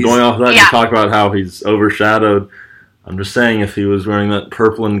 Yeah, so going off of that, you talk about how he's overshadowed. I'm just saying, if he was wearing that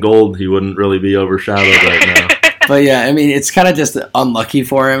purple and gold, he wouldn't really be overshadowed right now. But yeah, I mean, it's kind of just unlucky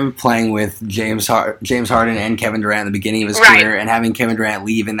for him playing with James Harden and Kevin Durant at the beginning of his career, and having Kevin Durant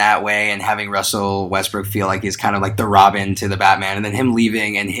leave in that way, and having Russell Westbrook feel like he's kind of like the Robin to the Batman, and then him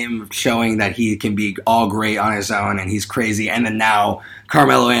leaving and him showing that he can be all great on his own and he's crazy, and then now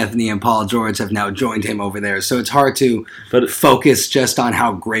Carmelo Anthony and Paul George have now joined him over there. So it's hard to focus just on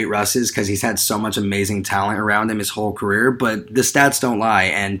how great Russ is because he's had so much amazing talent around him his whole career, but the stats don't lie,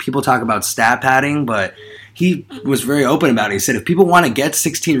 and people talk about stat padding, but he was very open about it. He said, if people want to get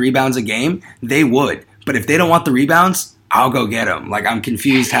 16 rebounds a game, they would. But if they don't want the rebounds, I'll go get them. I'm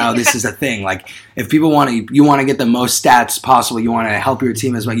confused how this is a thing. If people you want to get the most stats possible, you want to help your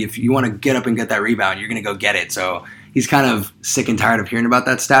team as well. If you want to get up and get that rebound, you're going to go get it. So he's kind of sick and tired of hearing about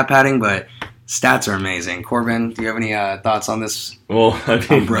that stat padding, but stats are amazing. Corbin, do you have any thoughts on this? Well,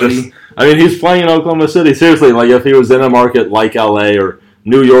 Brody? He's playing in Oklahoma City. Seriously, if he was in a market like LA or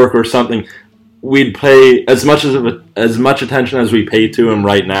New York or something, we'd pay as much attention as we pay to him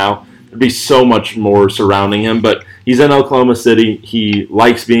right now. There'd be so much more surrounding him, but he's in Oklahoma City. He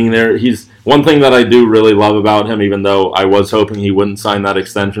likes being there. He's one thing that I do really love about him, even though I was hoping he wouldn't sign that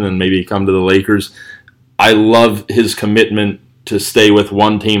extension and maybe come to the Lakers. I love his commitment to stay with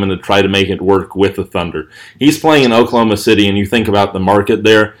one team and to try to make it work with the Thunder. He's playing in Oklahoma City, and you think about the market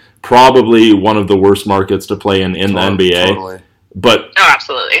there, probably one of the worst markets to play in the NBA. Totally. But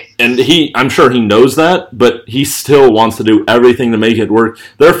absolutely. And I'm sure he knows that, but he still wants to do everything to make it work.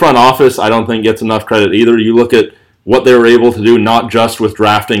 Their front office, I don't think, gets enough credit either. You look at what they were able to do, not just with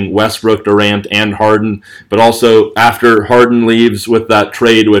drafting Westbrook, Durant, and Harden, but also after Harden leaves with that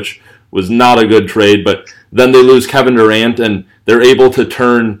trade, which was not a good trade, but then they lose Kevin Durant, and they're able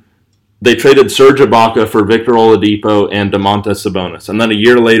to they traded Serge Ibaka for Victor Oladipo and Domantas Sabonis. And then a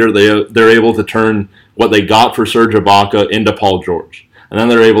year later, they're able to turn what they got for Serge Ibaka into Paul George. And then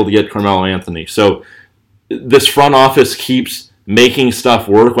they're able to get Carmelo Anthony. So this front office keeps making stuff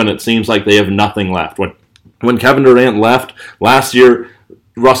work when it seems like they have nothing left. When Kevin Durant left last year,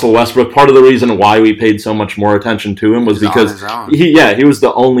 Russell Westbrook, part of the reason why we paid so much more attention to him was because he was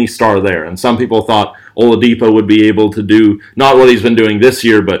the only star there. And some people thought Oladipo would be able to do not what he's been doing this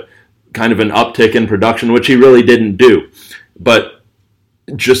year, but kind of an uptick in production, which he really didn't do. But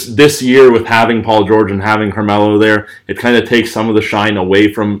just this year with having Paul George and having Carmelo there, it kind of takes some of the shine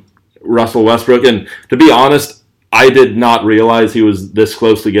away from Russell Westbrook. And to be honest, I did not realize he was this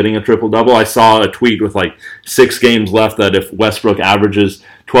close to getting a triple-double. I saw a tweet with like 6 games left that if Westbrook averages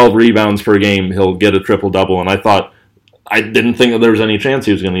 12 rebounds per game, he'll get a triple-double. And I didn't think that there was any chance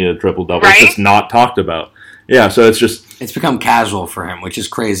he was going to get a triple-double. Right? It's just not talked about. Yeah, so it's become casual for him, which is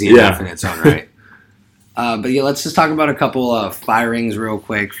crazy enough in its own right. But yeah, let's just talk about a couple of firings real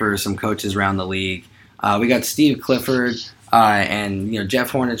quick for some coaches around the league. We got Steve Clifford and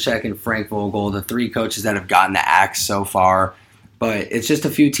Jeff Hornacek and Frank Vogel, the 3 coaches that have gotten the axe so far. But it's just a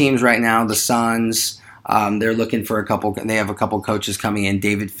few teams right now. The Suns, they're looking for a couple. They have a couple coaches coming in.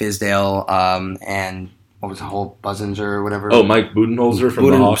 David Fizdale and what was the whole Buzenzer or whatever? Oh, Mike Budenholzer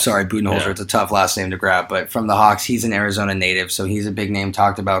from the Hawks. Sorry, Budenholzer. Yeah. It's a tough last name to grab, but from the Hawks, he's an Arizona native, so he's a big name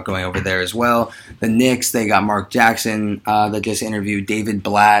talked about going over there as well. The Knicks, they got Mark Jackson that just interviewed. David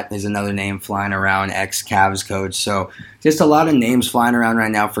Blatt is another name flying around, ex-Cavs coach. So just a lot of names flying around right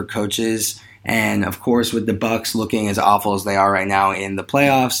now for coaches. And, of course, with the Bucks looking as awful as they are right now in the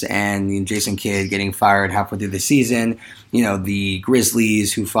playoffs and Jason Kidd getting fired halfway through the season, the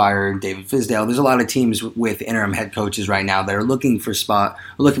Grizzlies who fired David Fizdale. There's a lot of teams with interim head coaches right now that are looking for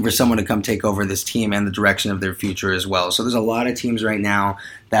someone to come take over this team and the direction of their future as well. So there's a lot of teams right now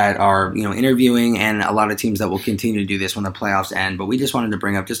that are, interviewing, and a lot of teams that will continue to do this when the playoffs end. But we just wanted to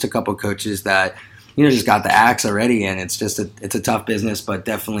bring up just a couple coaches that just got the axe already, and it's just it's a tough business, but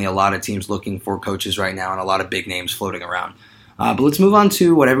definitely a lot of teams looking for coaches right now and a lot of big names floating around. But let's move on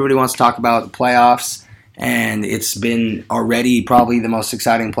to what everybody wants to talk about, the playoffs, and it's been already probably the most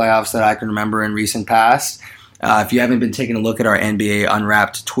exciting playoffs that I can remember in recent past. If you haven't been taking a look at our NBA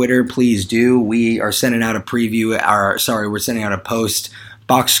Unwrapped Twitter, please do. We are sending out a we're sending out a post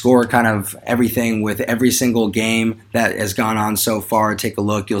box score, kind of everything with every single game that has gone on so far. Take a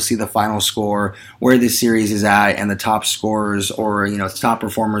look. You'll see the final score, where this series is at, and the top scorers or top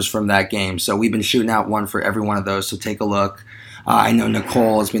performers from that game. So we've been shooting out one for every one of those. So take a look. I know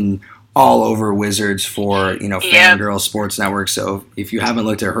Nicole has been all over Wizards for Fangirl Sports Network. So if you haven't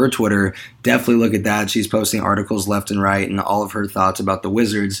looked at her Twitter, definitely look at that. She's posting articles left and right and all of her thoughts about the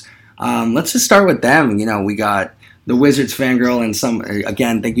Wizards. Let's just start with them. We got the Wizards Fangirl, and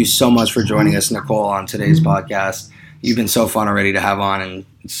again, thank you so much for joining us, Nicole, on today's podcast. You've been so fun already to have on, and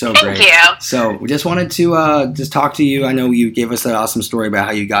it's so great. Thank you. So we just wanted to just talk to you. I know you gave us that awesome story about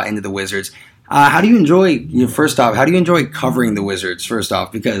how you got into the Wizards. How do you enjoy, first off, how do you enjoy covering the Wizards, first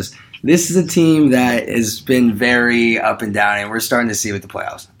off? Because this is a team that has been very up and down, and we're starting to see it with the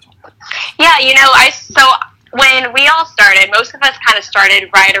playoffs. Yeah, when we all started, most of us kind of started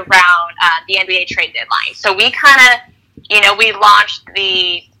right around the NBA trade deadline. So we kind of, we launched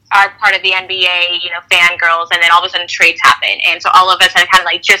our part of the NBA, Fangirls, and then all of a sudden trades happened. And so all of us had kind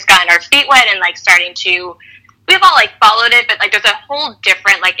of just gotten our feet wet and starting to, we've all followed it, but there's a whole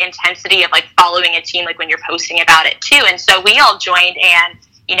different intensity of following a team when you're posting about it too. And so we all joined, and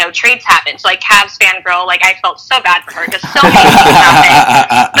trades happened. So Cavs Fangirl, I felt so bad for her because so many things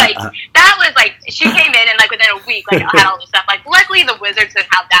happened. That was she came in and within a week had all this stuff. Luckily the Wizards didn't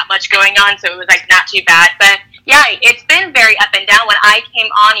have that much going on, so it was not too bad. But yeah, it's been very up and down. When I came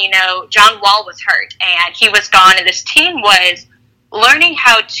on, John Wall was hurt and he was gone, and this team was learning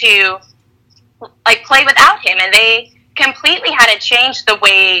how to play without him, and they completely had to change the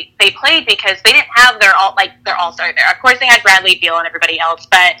way they played because they didn't have their all-star there. Of course, they had Bradley Beal and everybody else,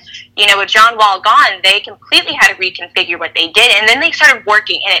 but with John Wall gone, they completely had to reconfigure what they did, and then they started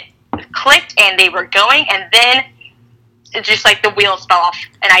working, and it clicked, and they were going, and then it just the wheels fell off,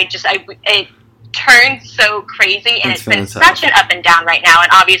 and it turned so crazy, and it's been such an up and down right now,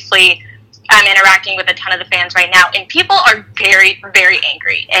 and obviously I'm interacting with a ton of the fans right now, and people are very, very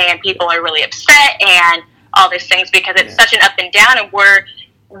angry, and people are really upset, and all these things because it's such an up and down, and we're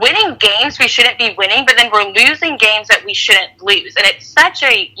winning games we shouldn't be winning, but then we're losing games that we shouldn't lose. And it's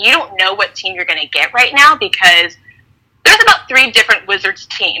you don't know what team you're going to get right now because there's about 3 different Wizards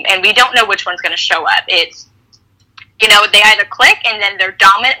team, and we don't know which one's going to show up. It's, they either click and then they're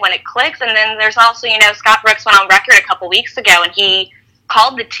dominant when it clicks, and then there's also, Scott Brooks went on record a couple weeks ago and he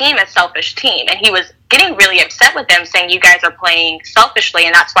called the team a selfish team, and he was getting really upset with them, saying you guys are playing selfishly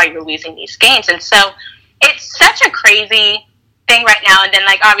and that's why you're losing these games. And so it's such a crazy thing right now. And then,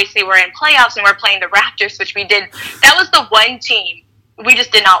 obviously we're in playoffs and we're playing the Raptors, which we did. That was the one team we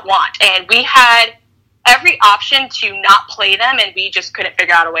just did not want. And we had every option to not play them, and we just couldn't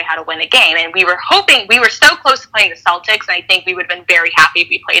figure out a way how to win a game. And we were so close to playing the Celtics, and I think we would have been very happy if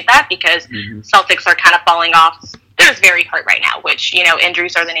we played that because Celtics are kind of falling off. They're just very hurt right now, which,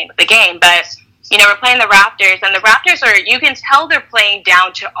 injuries are the name of the game. But we're playing the Raptors, and the Raptors you can tell they're playing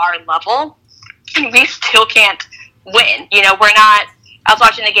down to our level, and we still can't win. We're not. I was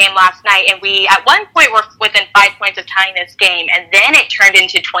watching the game last night, and we, at one point, were within 5 points of tying this game, and then it turned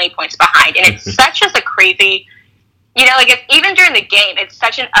into 20 points behind. And it's such just a crazy, even during the game, it's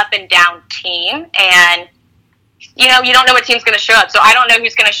such an up and down team, and, you don't know what team's going to show up. So I don't know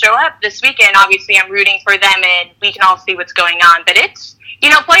who's going to show up this weekend. Obviously, I'm rooting for them, and we can all see what's going on. But it's,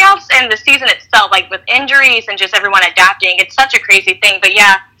 playoffs and the season itself, like with injuries and just everyone adapting, it's such a crazy thing. But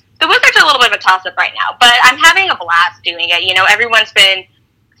yeah, the Wizards are a little bit of a toss-up right now, but I'm having a blast doing it. Everyone's been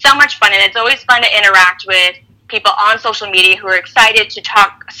so much fun, and it's always fun to interact with people on social media who are excited to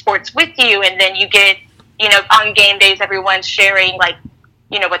talk sports with you, and then you get, on game days, everyone's sharing,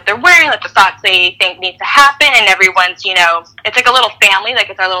 what they're wearing, the thoughts they think needs to happen, and everyone's, it's like a little family,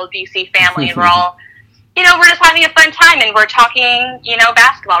 it's our little DC family, and we're all, we're just having a fun time, and we're talking,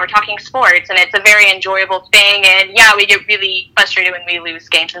 basketball, we're talking sports, and it's a very enjoyable thing, and yeah, we get really frustrated when we lose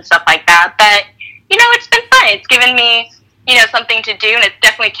games and stuff like that, but, it's been fun. It's given me, something to do, and it's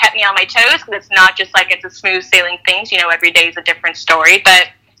definitely kept me on my toes, because it's not just it's a smooth sailing thing, every day is a different story, but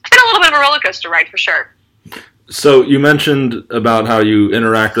it's been a little bit of a roller coaster ride for sure. So you mentioned about how you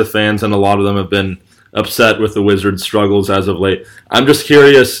interact with fans, and a lot of them have been upset with the Wizards' struggles as of late. I'm just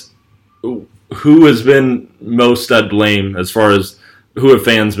curious, who has been most at blame, as far as who have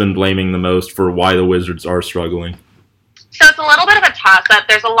fans been blaming the most for why the Wizards are struggling? So it's a little bit of a toss-up.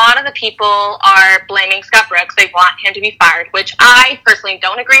 There's a lot of the people are blaming Scott Brooks. They want him to be fired, which I personally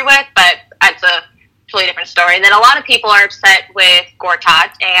don't agree with, but it's a totally different story. And then a lot of people are upset with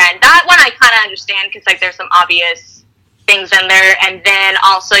Gortat, and that one I kind of understand, because there's some obvious things in there. And then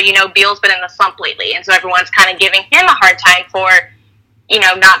also, Beal's been in the slump lately, and so everyone's kind of giving him a hard time for,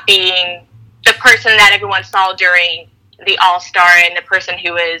 not being the person that everyone saw during the All-Star, and the person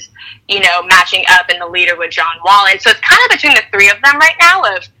who is, matching up, and the leader with John Wall. And so it's kind of between the three of them right now,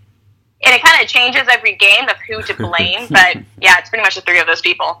 and it kind of changes every game of who to blame, but yeah, it's pretty much the three of those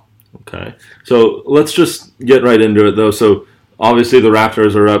people. Okay, so let's just get right into it, though. So obviously the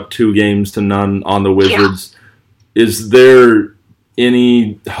Raptors are up 2-0 on the Wizards. Yeah. Is there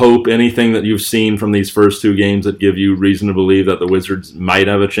any hope, anything that you've seen from these first 2 games that give you reason to believe that the Wizards might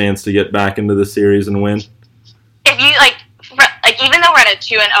have a chance to get back into the series and win? If you, even though we're at a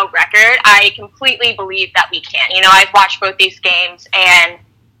 2-0 record, I completely believe that we can. I've watched both these games, and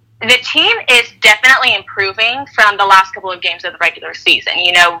the team is definitely improving from the last couple of games of the regular season.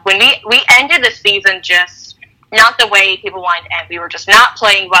 When we ended the season just not the way people wanted to end. We were just not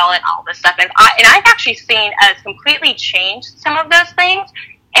playing well and all this stuff. And I've actually seen us completely change some of those things.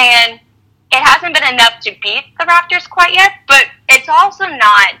 And it hasn't been enough to beat the Raptors quite yet, but it's also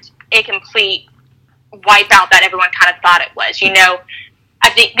not a complete wipeout that everyone kind of thought it was.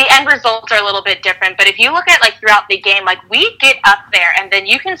 The end results are a little bit different, but if you look at throughout the game, we get up there, and then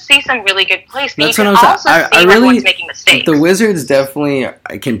you can see some really good plays. But you can also see when everyone's making mistakes. The Wizards definitely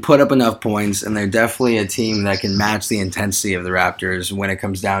can put up enough points, and they're definitely a team that can match the intensity of the Raptors when it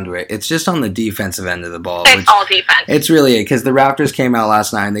comes down to it. It's just on the defensive end of the ball. It's all defense. It's really it, because the Raptors came out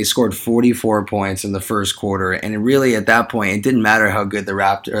last night and they scored 44 points in the first quarter, and really at that point it didn't matter how good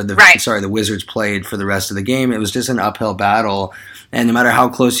the Wizards played for the rest of the game. It was just an uphill battle. And no matter how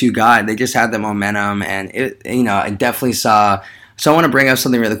close you got, they just had the momentum, and I definitely saw. So I want to bring up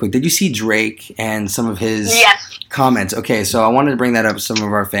something really quick. Did you see Drake and some of his comments? Okay, so I wanted to bring that up to some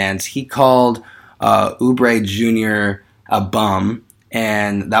of our fans. He called Oubre Jr. a bum,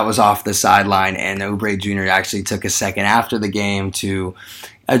 and that was off the sideline. And Oubre Jr. actually took a second after the game to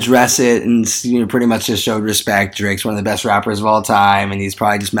address it, and pretty much just showed respect. Drake's one of the best rappers of all time, and he's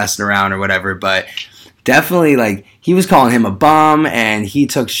probably just messing around or whatever, but definitely, he was calling him a bum, and he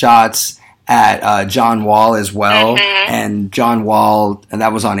took shots at John Wall as well. Mm-hmm. And John Wall, and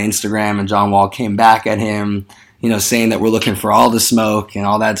that was on Instagram, and John Wall came back at him, saying that we're looking for all the smoke and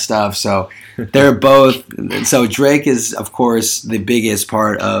all that stuff. So they're both. So Drake is, of course, the biggest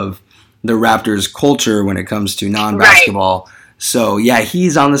part of the Raptors culture when it comes to non-basketball. Right. So, yeah,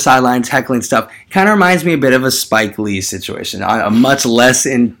 he's on the sidelines heckling stuff. Kind of reminds me a bit of a Spike Lee situation, a much less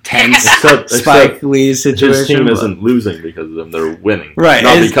intense Spike Lee situation. His team isn't losing because of them. They're winning. Right.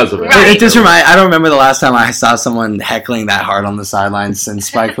 Not because of it. Right. It just I don't remember the last time I saw someone heckling that hard on the sidelines since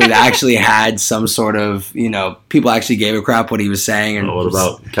Spike Lee actually had some sort of, people actually gave a crap what he was saying. And what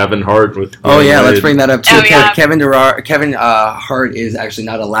about Kevin Hart? Let's bring that up, too. Oh, yeah. Kevin Hart is actually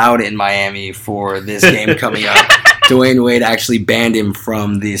not allowed in Miami for this game coming up. Dwayne Wade actually banned him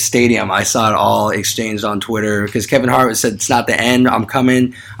from the stadium. I saw it all exchanged on Twitter because Kevin Hart said, it's not the end. I'm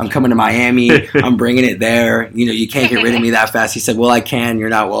coming to Miami. I'm bringing it there. You can't get rid of me that fast. He said, well, I can. You're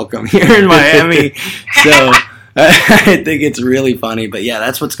not welcome here in Miami. So I think it's really funny. But yeah,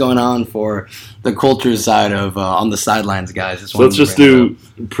 that's what's going on for the culture side of on the sidelines, guys. So let's just do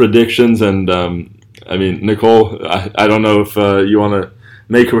predictions. And Nicole, I don't know if you want to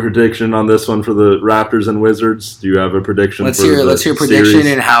make a prediction on this one for the Raptors and Wizards. Do you have a prediction? Let's hear prediction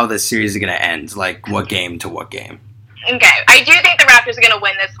and how the series is going to end. Like what game to what game. Okay, I do think the Raptors are going to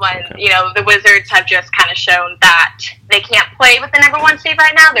win this one. Okay. The Wizards have just kind of shown that they can't play with the number one seed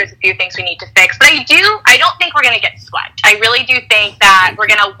right now. There's a few things we need to fix. But I don't think we're going to get swept. I really do think that we're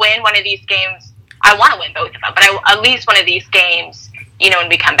going to win one of these games. I want to win both of them, but at least one of these games, when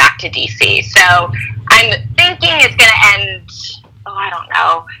we come back to DC. So I'm thinking it's going to end, I don't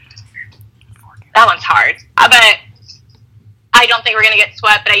know. That one's hard. But I don't think we're going to get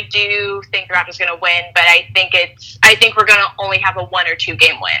swept, but I do think the Raptors are going to win. But I think we're going to only have a 1 or 2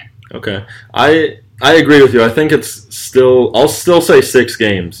 game win. Okay, I agree with you. I think I'll still say 6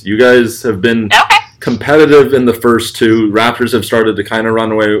 games. You guys have been competitive in the first 2. Raptors have started to kind of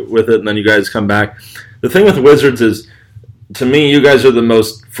run away with it, and then you guys come back. The thing with the Wizards is, to me, you guys are the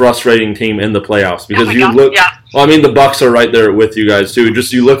most frustrating team in the playoffs because the Bucks are right there with you guys too.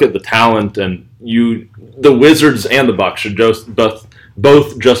 Just you look at the talent, and the Wizards and the Bucks should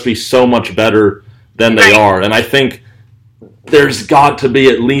both just be so much better than they are. And I think there's got to be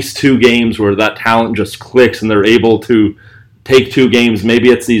at least 2 games where that talent just clicks and they're able to take 2 games. Maybe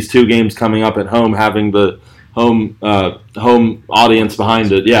it's these 2 games coming up at home, having the home audience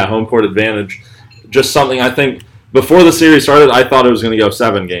behind it. Yeah, home court advantage. Just something I think. Before the series started, I thought it was going to go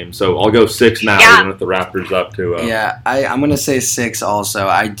 7 games, so I'll go 6 now, even with the Raptors up to. I'm going to say 6 also.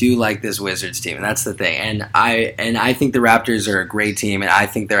 I do like this Wizards team, and that's the thing. And I think the Raptors are a great team, and I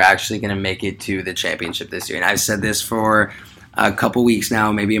think they're actually going to make it to the championship this year. And I've said this for a couple weeks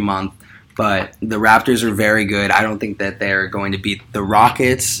now, maybe a month, but the Raptors are very good. I don't think that they're going to beat the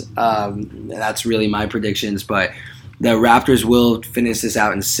Rockets. That's really my predictions, but the Raptors will finish this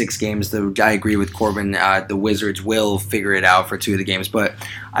out in 6 games. I agree with Corbin. The Wizards will figure it out for 2 of the games. But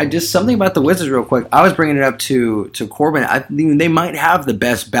something about the Wizards real quick. I was bringing it up to Corbin. I think they might have the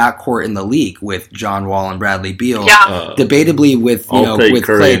best backcourt in the league with John Wall and Bradley Beal. Yeah. Debatably with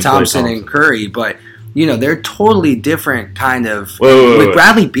Klay Thompson and Curry, but they're totally different kind of. With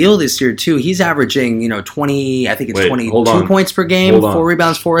Bradley Beal this year too, he's averaging 20. I think it's 22 points per game, 4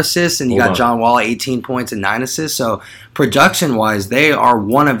 rebounds, 4 assists, and you got John Wall 18 points and 9 assists. So production wise, they are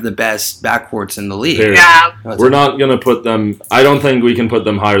one of the best backcourts in the league. Yeah. We're not gonna put them. I don't think we can put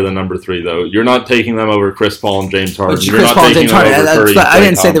them higher than number 3 though. You're not taking them over Chris Paul and James Harden. You're not taking them over Curry. I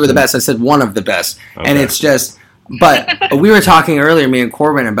didn't say they were the best. I said one of the best, and it's just. But we were talking earlier, me and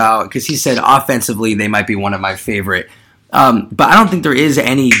Corbin, about, because he said offensively they might be one of my favorite. But I don't think there is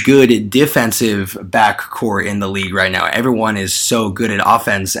any good defensive backcourt in the league right now. Everyone is so good at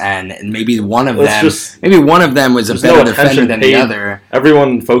offense, and maybe one of them was a better defender than the other.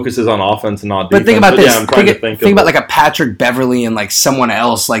 Everyone focuses on offense and not defense. But think about this. Think about like a Patrick Beverly and like someone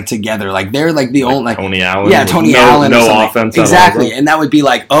else like together. Like they're like the only Tony Allen. Yeah, Tony Allen. No offense. Exactly, and that would be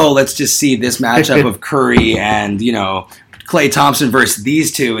like, let's just see this matchup of Curry and Klay Thompson versus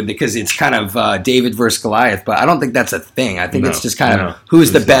these 2 because it's kind of David versus Goliath, but I don't think that's a thing. I think it's just kind of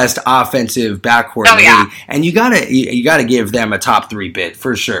who's the best offensive backcourt in the league, and you gotta give them a top 3 bid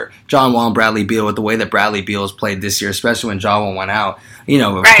for sure. John Wall and Bradley Beal, with the way that Bradley Beal has played this year, especially when John Wall went out.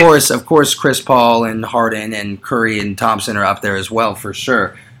 Of course, Chris Paul and Harden and Curry and Thompson are up there as well for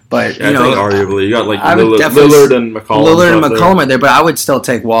sure. But I think arguably you got like Lillard and McCollum. Lillard and McCollum are there, but I would still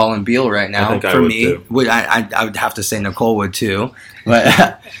take Wall and Beal right now. I think for I would me, too. I would have to say Nicole would too. But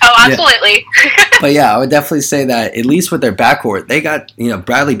absolutely. But yeah, I would definitely say that at least with their backcourt, they got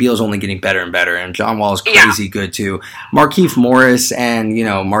Bradley Beal's only getting better and better, and John Wall is crazy good too. Markieff Morris and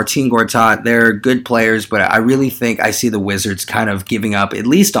Martin Gortat, they're good players, but I really think I see the Wizards kind of giving up at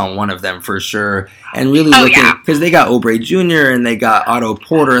least on one of them for sure, and really looking because they got Oubre Jr. and they got Otto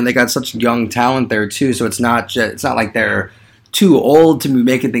Porter and they got such young talent there too. So it's not like they're too old to be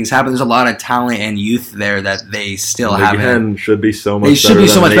making things happen. There's a lot of talent and youth there that they still haven't. Should be so much. They should be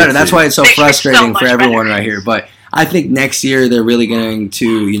so much better. That's why it's so frustrating for everyone right here. But I think next year they're really going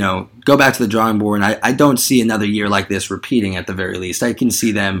to, go back to the drawing board. And I don't see another year like this repeating at the very least. I can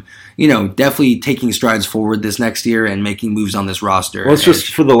see them, definitely taking strides forward this next year and making moves on this roster. Well, it's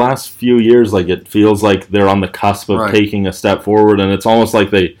just for the last few years, like it feels like they're on the cusp of taking a step forward, and it's almost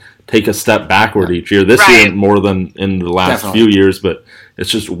like they take a step backward each year. This year more than in the last few years, but it's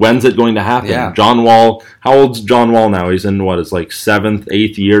just, when's it going to happen? Yeah. John Wall, how old's John Wall now? He's in, what, his like 7th,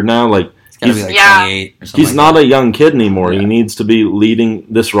 8th year now? Like, he's like 28 or something. He's not a young kid anymore. He needs to be leading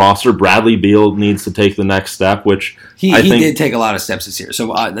this roster. Bradley Beal needs to take the next step, which he did take a lot of steps this year.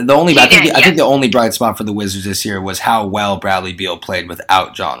 So I think the only bright spot for the Wizards this year was how well Bradley Beal played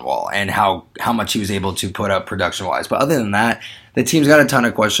without John Wall and how much he was able to put up production-wise. But other than that, the team's got a ton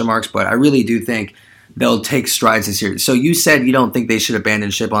of question marks, but I really do think they'll take strides this year. So you said you don't think they should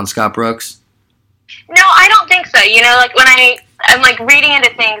abandon ship on Scott Brooks? No, I don't think so. You know, like when I'm like reading into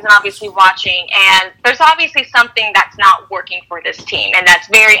things and obviously watching, and there's obviously something that's not working for this team, and that's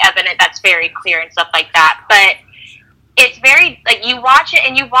very evident, that's very clear and stuff like that. But it's very, like, you watch it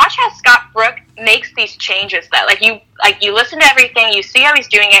and you watch how Scott Brooks makes these changes though. Like you listen to everything, you see how he's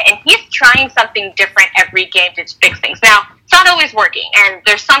doing it, and he's trying something different every game to fix things. Now, it's not always working, and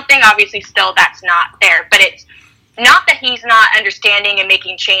there's something obviously still that's not there, but it's not that he's not understanding and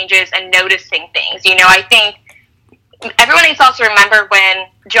making changes and noticing things. You know, I think everyone needs to also remember when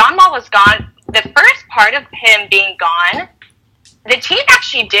John Wall was gone, the first part of him being gone, the team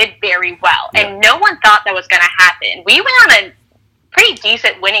actually did very well, and no one thought that was going to happen. We went on a pretty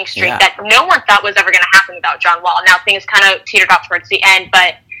decent winning streak that no one thought was ever going to happen without John Wall. Now things kind of teetered off towards the end,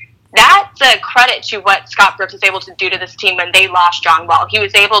 but that's a credit to what Scott Brooks was able to do to this team when they lost John Wall. He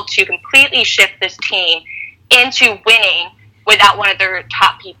was able to completely shift this team into winning without one of their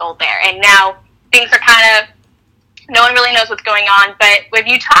top people there. And now things are kind of, no one really knows what's going on, but if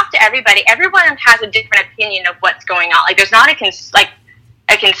you talk to everybody, everyone has a different opinion of what's going on. Like, there's not a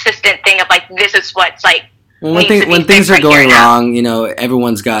consistent thing of, like, this is what's, like, well, when things are going wrong, you know,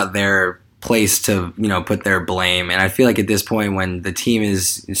 everyone's got their place to, you know, put their blame. And I feel like at this point, when the team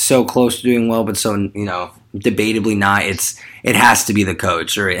is so close to doing well, but so, you know, debatably not, it has to be the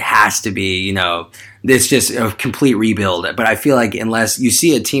coach, or it has to be, you know, this just a complete rebuild. But I feel like unless you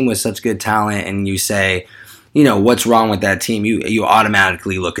see a team with such good talent and you say, you know, what's wrong with that team, you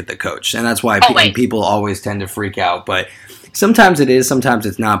automatically look at the coach. And that's why people always tend to freak out. But sometimes it is, sometimes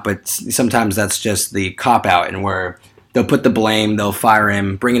it's not. But sometimes that's just the cop-out, and where they'll put the blame, they'll fire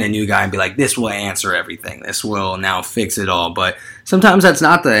him, bring in a new guy and be like, this will answer everything. This will now fix it all. But sometimes that's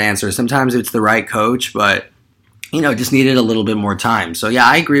not the answer. Sometimes it's the right coach, but, you know, just needed a little bit more time. So, yeah,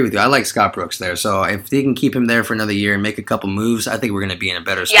 I agree with you. I like Scott Brooks there. So if they can keep him there for another year and make a couple moves, I think we're going to be in a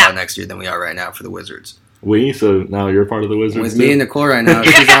better spot next year than we are right now for the Wizards. So now you're part of the Wizards with too? Me and Nicole right now.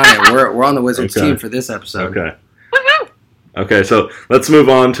 She's on it. We're on the Wizards team for this episode. Okay. Okay, so let's move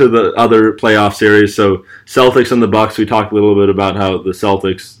on to the other playoff series. So Celtics and the Bucks, we talked a little bit about how the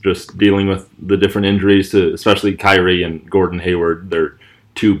Celtics just dealing with the different injuries to especially Kyrie and Gordon Hayward, their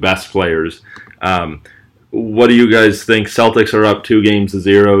two best players. What do you guys think? Celtics are up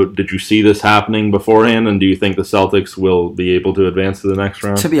 2-0. Did you see this happening beforehand, and do you think the Celtics will be able to advance to the next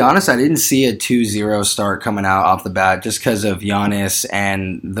round? To be honest, I didn't see a 2-0 start coming out off the bat just because of Giannis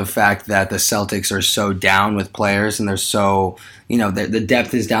and the fact that the Celtics are so down with players, and they're so, you know, the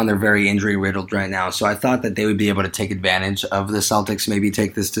depth is down. They're very injury-riddled right now. So I thought that they would be able to take advantage of the Celtics, maybe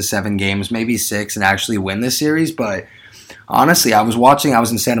take this to 7 games, maybe 6, and actually win this series, but honestly, I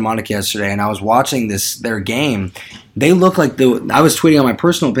was in Santa Monica yesterday, and I was watching their game. They look like I was tweeting on my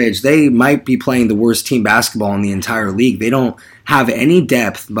personal page, they might be playing the worst team basketball in the entire league. They don't have any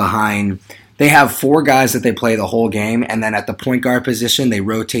depth behind. They have 4 guys that they play the whole game, and then at the point guard position, they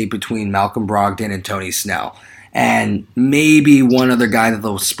rotate between Malcolm Brogdon and Tony Snell. And maybe one other guy that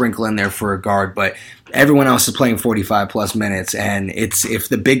they'll sprinkle in there for a guard, but everyone else is playing 45-plus minutes. And it's if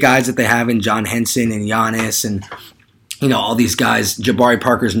the big guys that they have in John Henson and Giannis and, you know, all these guys, Jabari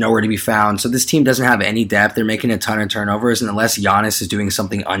Parker's nowhere to be found. So this team doesn't have any depth. They're making a ton of turnovers, and unless Giannis is doing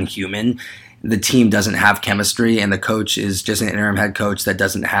something unhuman, the team doesn't have chemistry, and the coach is just an interim head coach that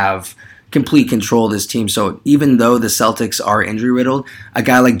doesn't have complete control of this team. So even though the Celtics are injury-riddled, a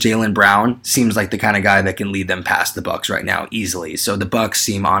guy like Jaylen Brown seems like the kind of guy that can lead them past the Bucks right now easily. So the Bucks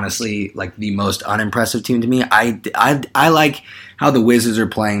seem honestly like the most unimpressive team to me. I like how the Wizards are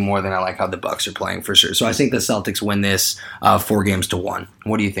playing more than I like how the Bucks are playing for sure. So I think the Celtics win this 4-1.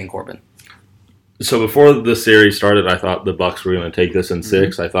 What do you think, Corbin? So before the series started, I thought the Bucks were going to take this in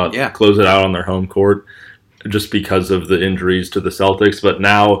 6. I thought close it out on their home court just because of the injuries to the Celtics. But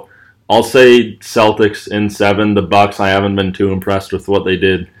now I'll say Celtics in 7. The Bucks, I haven't been too impressed with what they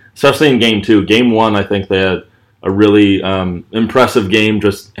did, especially in Game 2. Game 1, I think they had a really impressive game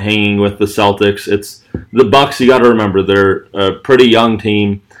just hanging with the Celtics. It's the Bucks, you got to remember, they're a pretty young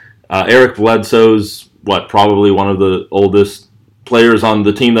team. Eric Bledsoe's, probably one of the oldest players on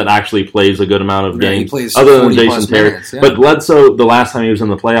the team that actually plays a good amount of games, he plays other than 40 Jason plus Terry. minutes, yeah. But Bledsoe, the last time he was in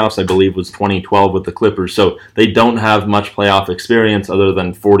the playoffs, I believe, was 2012 with the Clippers. So they don't have much playoff experience other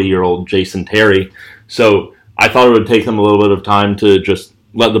than 40-year-old Jason Terry. So I thought it would take them a little bit of time to just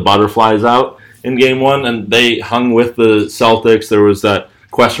let the butterflies out in Game 1, and they hung with the Celtics. There was that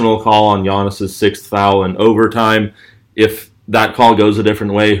questionable call on Giannis's sixth foul in overtime. If that call goes a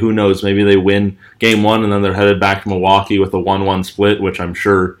different way, who knows? Maybe they win Game 1 and then they're headed back to Milwaukee with a 1-1 split, which I'm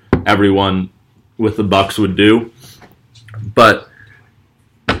sure everyone with the Bucks would do. But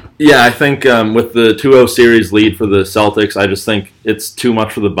yeah, I think with the 2-0 series lead for the Celtics, I just think it's too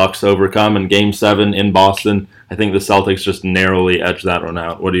much for the Bucks to overcome. In Game 7 in Boston, I think the Celtics just narrowly edged that one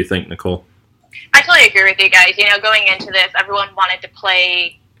out. What do you think, Nicole? I totally agree with you guys. Going into this, everyone wanted to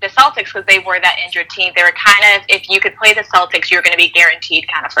play the Celtics because they were that injured team. They were kind of, if you could play the Celtics, you're going to be guaranteed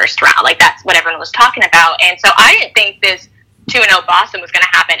kind of first round. Like, that's what everyone was talking about. And so I didn't think this 2-0 Boston was going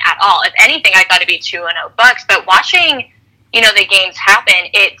to happen at all. If anything, I thought it'd be 2-0 Bucks. But watching, the games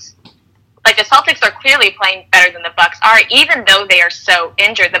happen, it's like the Celtics are clearly playing better than the Bucks are, even though they are so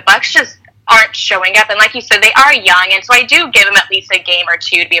injured. The Bucks just aren't showing up. And like you said, they are young. And so I do give them at least a game or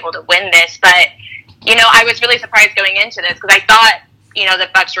two to be able to win this. But, I was really surprised going into this because I thought, the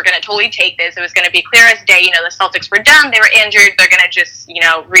Bucks were going to totally take this. It was going to be clear as day. The Celtics were done. They were injured. They're going to just,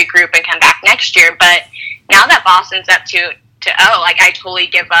 regroup and come back next year. But now that Boston's up to like, I totally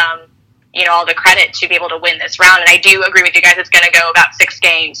give them, all the credit to be able to win this round. And I do agree with you guys. It's going to go about 6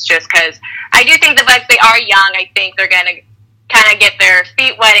 games just because I do think the Bucks, they are young. I think they're going to kind of get their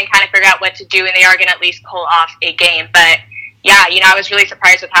feet wet and kind of figure out what to do. And they are going to at least pull off a game. But yeah, I was really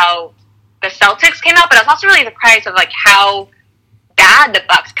surprised with how the Celtics came out, but I was also really surprised of like how bad the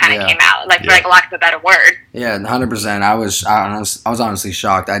Bucks kind of came out, like for like a lack of a better word. Yeah, 100%. I was honestly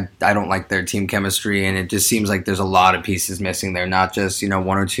shocked. I don't like their team chemistry, and it just seems like there's a lot of pieces missing there. Not just 1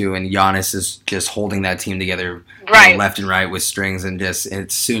 or 2, and Giannis is just holding that team together left and right with strings, and just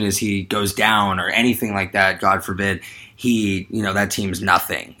as soon as he goes down or anything like that, God forbid, that team's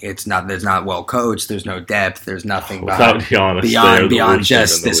nothing. It's not. There's not well coached. There's no depth. There's nothing beyond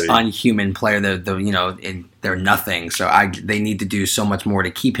just this unhuman player. They're nothing. So they need to do so much more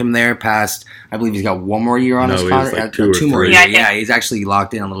to keep him there. Past, I believe he's got 1 more year on his contract. Like 2 more years. Yeah, he's actually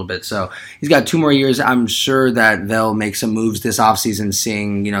locked in a little bit. So he's got 2 more years. I'm sure that they'll make some moves this offseason,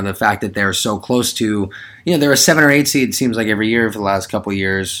 seeing the fact that they're so close to. They're a 7 or 8 seed. It seems like every year for the last couple of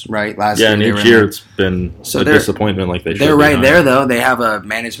years, right? And each year it's been a disappointment. Like they're right there, though. They have a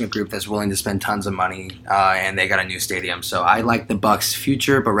management group that's willing to spend tons of money, and they got a new stadium. So I like the Bucks'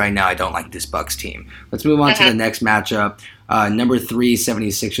 future, but right now I don't like this Bucks team. Let's move on to the next matchup. Number 3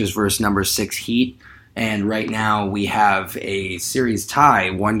 76ers versus number 6 Heat. And right now we have a series tie,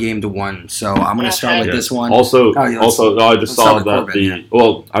 1-1. So I'm going to start with this one. I just saw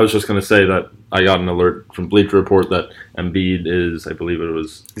that I was just going to say that I got an alert from Bleacher Report that Embiid is, I believe it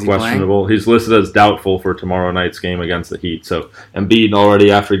was questionable. He's listed as doubtful for tomorrow night's game against the Heat. So Embiid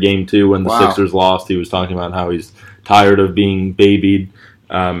already after Game 2 when the Sixers lost, he was talking about how he's tired of being babied.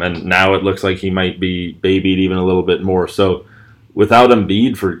 And now it looks like he might be babied even a little bit more. So without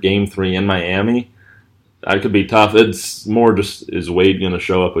Embiid for Game 3 in Miami, that could be tough. It's more just, is Wade going to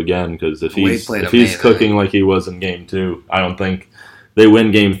show up again? Because if he's cooking like he was in Game 2, I don't think they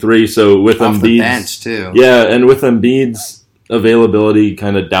win Game 3. So with Embiid's the bench too. Yeah, and with Embiid's availability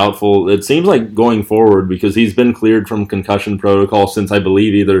kind of doubtful, it seems like going forward, because he's been cleared from concussion protocol since I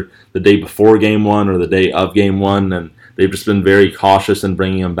believe either the day before Game 1 or the day of Game 1, and they've just been very cautious in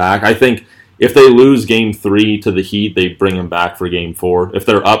bringing him back. I think if they lose Game 3 to the Heat, they bring him back for Game 4. If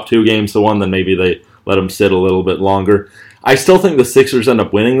they're up 2-1, then maybe they let him sit a little bit longer. I still think the Sixers end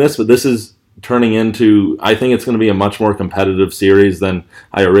up winning this, but this is turning into, I think it's going to be a much more competitive series than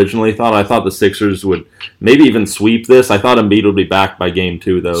I originally thought. I thought the Sixers would maybe even sweep this. I thought Embiid would be back by Game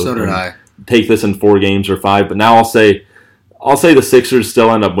 2, though. So did I. Take this in 4 games or 5, but now I'll say the Sixers still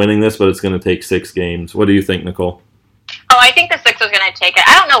end up winning this, but it's going to take 6 games. What do you think, Nicole? Oh, I think the Sixers are going to take it.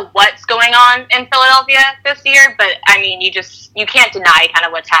 I don't know what's going on in Philadelphia this year, but I mean, you can't deny kind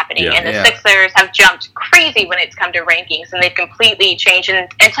of what's happening. Yeah. And the Sixers have jumped crazy when it's come to rankings, and they've completely changed. And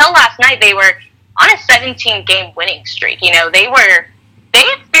until last night, they were on a 17-game winning streak. They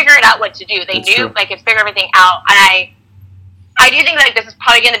had figured out what to do. They knew they could figure everything out. And I do think that this is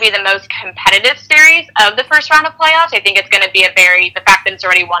probably going to be the most competitive series of the first round of playoffs. I think it's going to be the fact that it's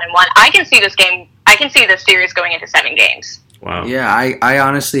already 1-1. I can see this series going into 7 games. Wow. Yeah, I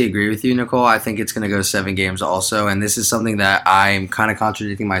honestly agree with you, Nicole. I think it's going to go 7 games also, and this is something that I'm kind of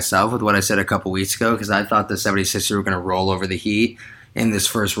contradicting myself with what I said a couple weeks ago, because I thought the 76ers were going to roll over the Heat in this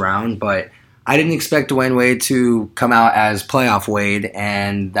first round, but I didn't expect Dwayne Wade to come out as playoff Wade,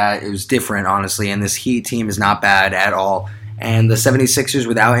 and that it was different, honestly. And this Heat team is not bad at all. And the 76ers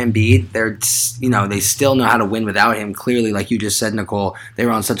without Embiid, they still know how to win without him. Clearly, like you just said, Nicole, they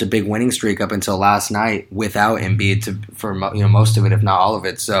were on such a big winning streak up until last night without Embiid for most of it, if not all of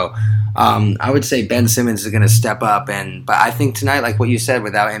it. So I would say Ben Simmons is going to step up. But I think tonight, like what you said,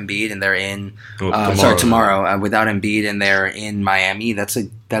 without Embiid and they're in tomorrow without Embiid and they're in Miami, that's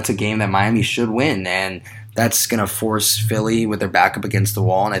a game that Miami should win. And that's going to force Philly with their back up against the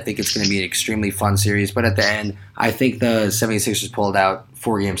wall, and I think it's going to be an extremely fun series. But at the end, I think the 76ers pulled out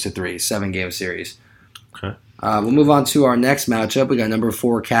 4-3, 7-game series. Okay. We'll move on to our next matchup. We got number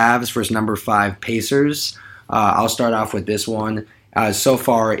 4 Cavs versus number 5 Pacers. I'll start off with this one. So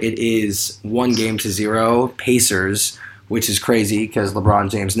far, it is 1-0 Pacers, which is crazy because LeBron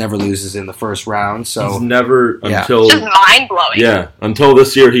James never loses in the first round. So he's never until just mind-blowing. Yeah, until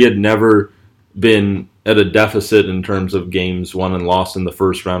this year, he had never been at a deficit in terms of games won and lost in the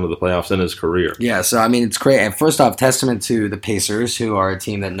first round of the playoffs in his career. Yeah, so I mean, it's great. And first off, testament to the Pacers, who are a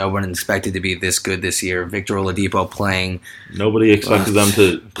team that no one expected to be this good this year. Victor Oladipo playing. Nobody expected them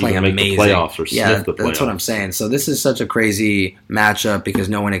to even make amazing. The playoffs or sniff the playoffs. That's what I'm saying. So this is such a crazy matchup because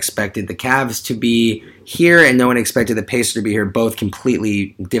no one expected the Cavs to be here and no one expected the Pacers to be here. Both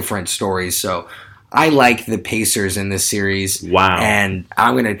completely different stories. So I like the Pacers in this series. Wow. And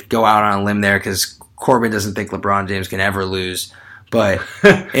I'm going to go out on a limb there because Corbin doesn't think LeBron James can ever lose. But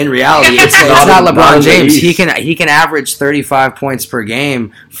in reality, it's not LeBron James. He can average 35 points per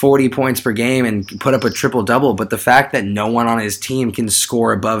game, 40 points per game, and put up a triple-double. But the fact that no one on his team can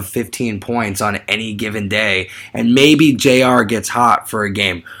score above 15 points on any given day, and maybe JR gets hot for a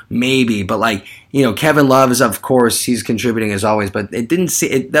game, maybe. But Kevin Love is, of course, he's contributing as always. But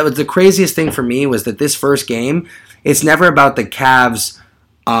that was the craziest thing for me was that this first game, it's never about the Cavs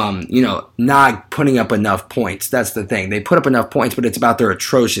not putting up enough points. That's the thing. They put up enough points, but it's about their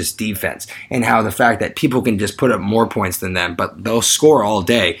atrocious defense and how the fact that people can just put up more points than them, but they'll score all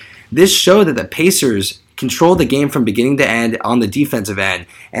day. This showed that the Pacers controlled the game from beginning to end on the defensive end,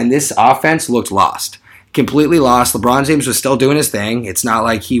 and this offense looked lost. Completely lost. LeBron James was still doing his thing. It's not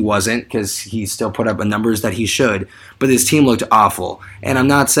like he wasn't because he still put up the numbers that he should. But his team looked awful. And I'm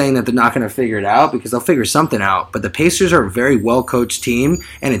not saying that they're not going to figure it out because they'll figure something out. But the Pacers are a very well-coached team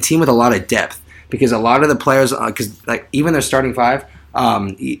and a team with a lot of depth. Because a lot of the players, even their starting five,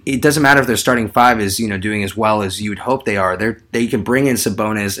 it doesn't matter if their starting five is doing as well as you'd hope they are. They can bring in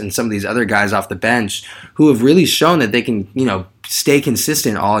Sabonis and some of these other guys off the bench who have really shown that they can stay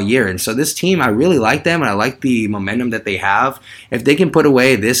consistent all year. And so this team, I really like them and I like the momentum that they have. If they can put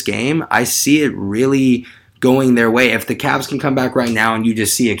away this game, I see it really going their way. If the Cavs can come back right now and you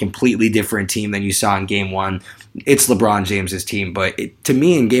just see a completely different team than you saw in Game 1, it's LeBron James's team. But to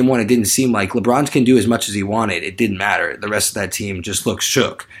me, in Game 1, it didn't seem like LeBron can do as much as he wanted. It didn't matter. The rest of that team just looked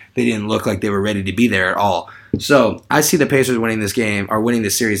shook. They didn't look like they were ready to be there at all. So I see the Pacers winning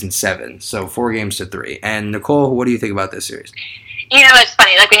this series in 7. So 4-3. And Nicole, what do you think about this series? It's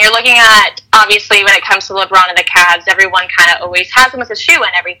funny. Like when you're looking at, obviously, when it comes to LeBron and the Cavs, everyone kind of always has him as a shoe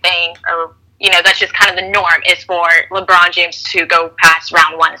and everything, or that's just kind of the norm is for LeBron James to go past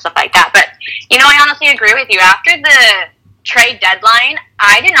round 1 and stuff like that. But, I honestly agree with you. After the trade deadline,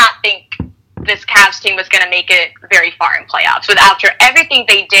 I did not think this Cavs team was going to make it very far in playoffs after everything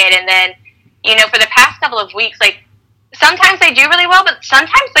they did. And then, for the past couple of weeks, sometimes they do really well, but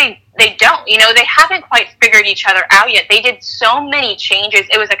sometimes they don't. They haven't quite figured each other out yet. They did so many changes.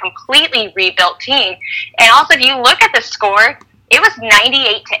 It was a completely rebuilt team. And also, if you look at the score, it was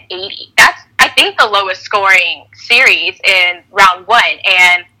 98-80. That's, I think, the lowest scoring series in round 1.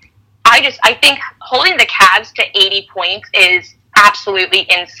 And I think holding the Cavs to 80 points is absolutely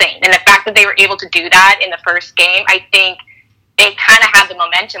insane. And the fact that they were able to do that in the first game, I think they kind of have the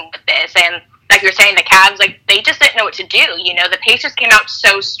momentum with this. And like you were saying, the Cavs, they just didn't know what to do. The Pacers came out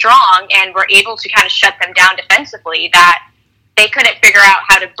so strong and were able to kind of shut them down defensively that they couldn't figure out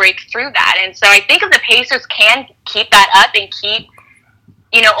how to break through that. And so I think if the Pacers can keep that up and keep,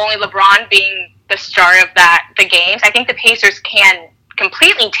 only LeBron being the star of the games, I think the Pacers can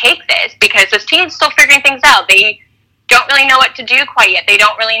completely take this because this team's still figuring things out. They don't really know what to do quite yet. They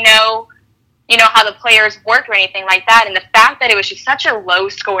don't really know, how the players work or anything like that. And the fact that it was just such a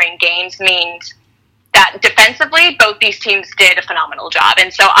low-scoring games means that defensively, both these teams did a phenomenal job.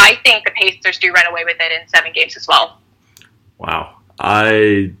 And so I think the Pacers do run away with it in 7 games as well. Wow.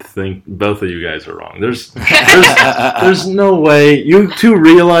 I think both of you guys are wrong. There's no way. You two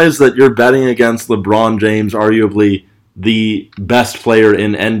realize that you're betting against LeBron James, arguably the best player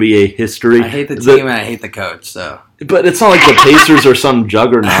in NBA history. I hate the team and I hate the coach, so. But it's not like the Pacers are some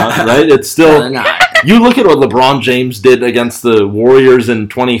juggernaut, right? It's still... No, they're not. You look at what LeBron James did against the Warriors in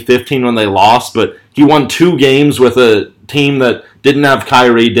 2015 when they lost, but he won 2 games with a team that didn't have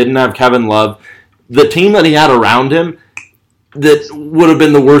Kyrie, didn't have Kevin Love. The team that he had around him, that would have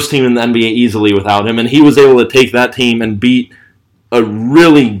been the worst team in the NBA easily without him, and he was able to take that team and beat a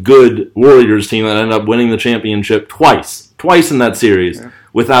really good Warriors team that ended up winning the championship twice in that series. Yeah.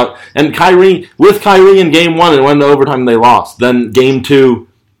 With Kyrie in game 1, it went to overtime and they lost. Then game 2,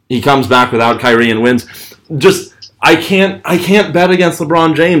 he comes back without Kyrie and wins. I can't bet against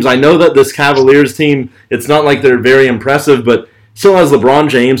LeBron James. I know that this Cavaliers team, it's not like they're very impressive, but still has LeBron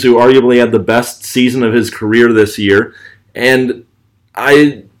James, who arguably had the best season of his career this year. And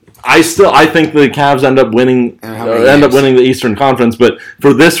I think the Cavs end up winning the Eastern Conference. But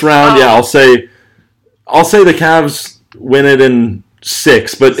for this round, I'll say the Cavs win it in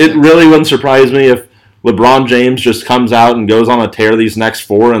 6. But it really wouldn't surprise me if LeBron James just comes out and goes on a tear these next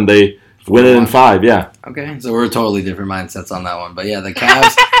 4 and they win it in 5. Yeah. Okay, so we're totally different mindsets on that one. But yeah, the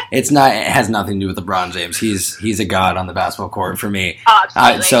Cavs, it has nothing to do with LeBron James. He's a god on the basketball court for me.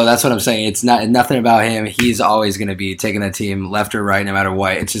 So that's what I'm saying. It's nothing about him. He's always going to be taking the team left or right, no matter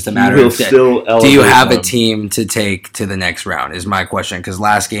what. It's just a matter of do you have a team to take to the next round? Is my question. Because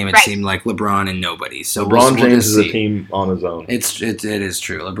last game it seemed like LeBron and nobody. So LeBron James is a team on his own. It is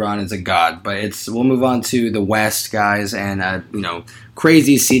true. LeBron is a god. But we'll move on to the West, guys, and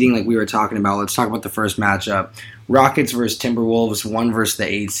crazy seeding like we were talking about. Let's talk about the first matchup. Rockets versus Timberwolves, 1 versus the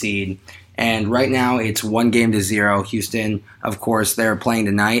 8 seed. And right now it's 1-0. Houston, of course, they're playing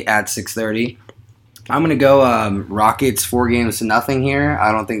tonight at 6:30. I'm going to go Rockets 4-0 here.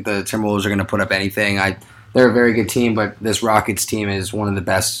 I don't think the Timberwolves are going to put up anything. They're a very good team, but this Rockets team is one of the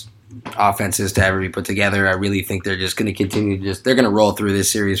best offenses to ever be put together. I really think they're just going to continue they're going to roll through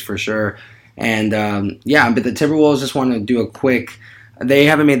this series for sure. And but the Timberwolves just want to do a quick... They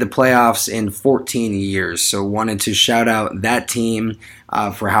haven't made the playoffs in 14 years, so wanted to shout out that team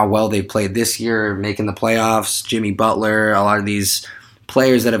for how well they played this year, making the playoffs. Jimmy Butler, a lot of these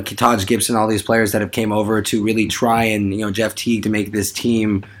players that have Taj Gibson, all these players that have came over to really try and Jeff Teague to make this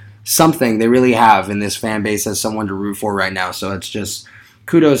team something. They really have, and this fan base has someone to root for right now. So it's just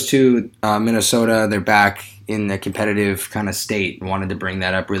kudos to Minnesota. They're back in a competitive kind of state. Wanted to bring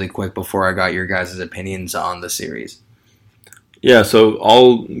that up really quick before I got your guys' opinions on the series. Yeah, so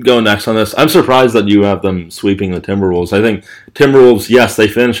I'll go next on this. I'm surprised that you have them sweeping the Timberwolves. I think Timberwolves, yes, they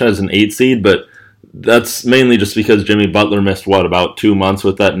finish as an 8 seed, but that's mainly just because Jimmy Butler missed, about 2 months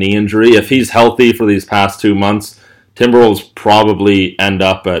with that knee injury. If he's healthy for these past 2 months, Timberwolves probably end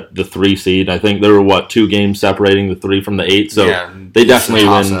up at the 3 seed. I think there were, 2 games separating the 3 from the 8, so they definitely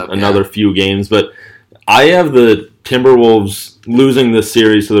win another few games. But I have the Timberwolves losing this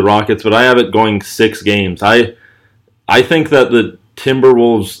series to the Rockets, but I have it going 6 games. I think that the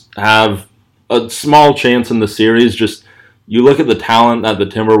Timberwolves have a small chance in the series. Just you look at the talent that the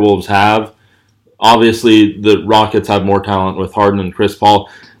Timberwolves have. Obviously, the Rockets have more talent with Harden and Chris Paul.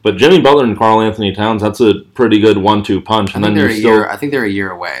 But Jimmy Butler and Karl Anthony Towns, that's a pretty good 1-2 punch. I think they're a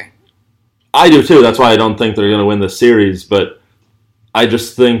year away. I do too. That's why I don't think they're going to win the series. But I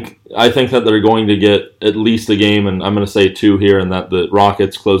think that they're going to get at least a game, and I'm going to say 2 here, and that the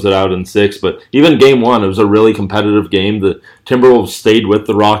Rockets close it out in 6. But even game 1, it was a really competitive game. The Timberwolves stayed with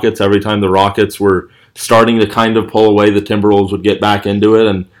the Rockets. Every time the Rockets were starting to kind of pull away, the Timberwolves would get back into it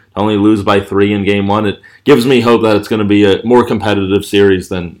and only lose by 3 in game 1. It gives me hope that it's going to be a more competitive series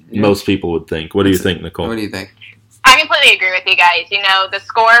than most people would think. What do you think, Nicole? What do you think? I completely agree with you guys. The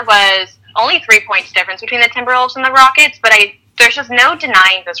score was only 3 points difference between the Timberwolves and the Rockets, but there's just no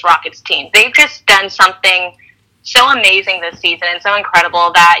denying this Rockets team. They've just done something so amazing this season and so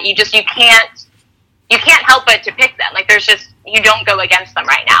incredible that you can't help but to pick them. You don't go against them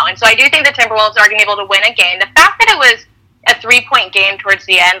right now. And so I do think the Timberwolves are going to be able to win a game. The fact that it was a 3-point game towards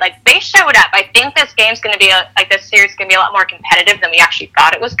the end, they showed up. I think this game's going to be this series is going to be a lot more competitive than we actually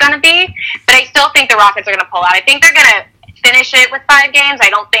thought it was going to be. But I still think the Rockets are going to pull out. I think they're going to finish it with 5 games. I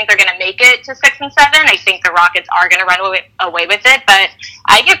don't think they're going to make it to 6 and 7. I think the Rockets are going to run away with it, but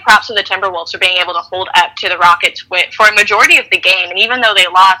I give props to the Timberwolves for being able to hold up to the Rockets for a majority of the game. And even though they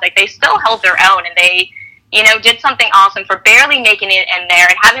lost, they still held their own, and they, did something awesome for barely making it in there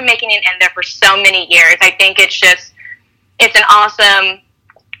and having making it in there for so many years. I think it's an awesome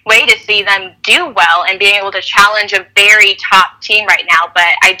way to see them do well and being able to challenge a very top team right now. But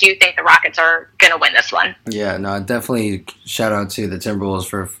I do think the Rockets are going to win this one. Yeah, no, definitely shout out to the Timberwolves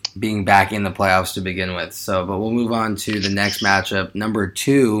for being back in the playoffs to begin with. But we'll move on to the next matchup. Number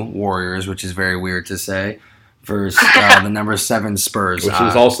 2, Warriors, which is very weird to say, versus the number 7 Spurs. Which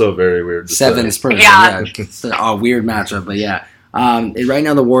is also very weird. 7 Spurs. Yeah. It's a weird matchup, but yeah. Right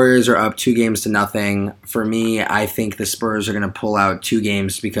now the Warriors are up 2-0. For me, I think the Spurs are going to pull out 2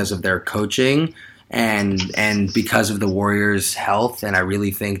 games because of their coaching and because of the Warriors' health. And I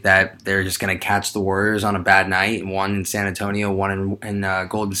really think that they're just going to catch the Warriors on a bad night. One in San Antonio, one in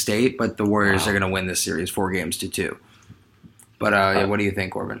Golden State. But the Warriors are going to win this series 4-2. But what do you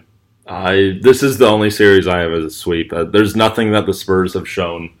think, Corbin? This is the only series I have as a sweep. There's nothing that the Spurs have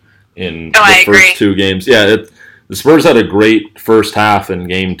shown in I the first agree. 2 games. Yeah, the Spurs had a great first half in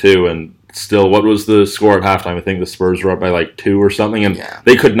Game 2, and still, what was the score at halftime? I think the Spurs were up by like 2 or something, and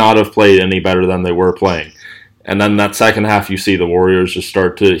they could not have played any better than they were playing. And then that second half, you see the Warriors just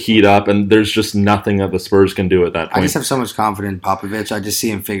start to heat up, and there's just nothing that the Spurs can do at that point. I just have so much confidence in Popovich. I just see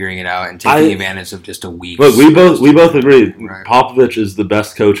him figuring it out and taking advantage of just a week. Look, we both agree. Right. Popovich is the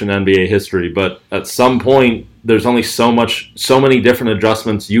best coach in NBA history, but at some point, there's only so many different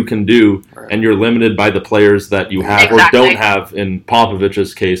adjustments you can do, and you're limited by the players that you have or don't have. In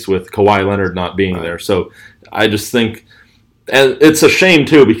Popovich's case, with Kawhi Leonard not being there, so I just think, and it's a shame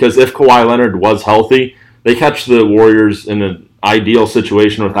too, because if Kawhi Leonard was healthy, they catch the Warriors in an ideal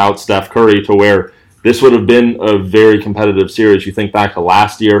situation without Steph Curry, to where this would have been a very competitive series. You think back to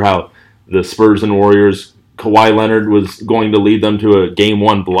last year, how the Spurs and Warriors, Kawhi Leonard was going to lead them to a Game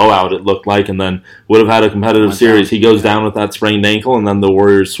 1 blowout, it looked like, and then would have had a competitive series. He goes down with that sprained ankle, and then the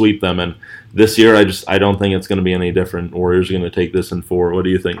Warriors sweep them. And this year, I don't think it's going to be any different. Warriors are going to take this in 4. What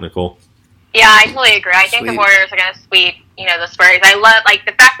do you think, Nicole? Yeah, I totally agree. I think the Warriors are going to sweep, the Spurs. I love,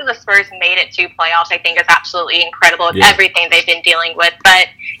 the fact that the Spurs made it to playoffs, I think is absolutely incredible with everything they've been dealing with. But,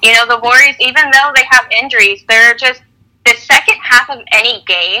 the Warriors, even though they have injuries, they're just, the second half of any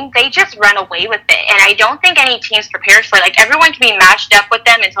game, they just run away with it. And I don't think any team's prepared for it. Everyone can be matched up with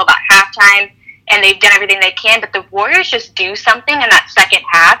them until about halftime, and they've done everything they can. But the Warriors just do something in that second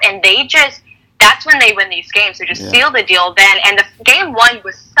half, and that's when they win these games. They just seal the deal then. And the Game 1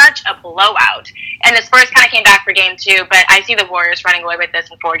 was such a blowout. And the Spurs kind of came back for Game 2, but I see the Warriors running away with this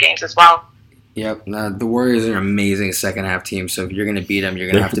in 4 games as well. Yep, the Warriors are an amazing second half team. So if you're going to beat them, you're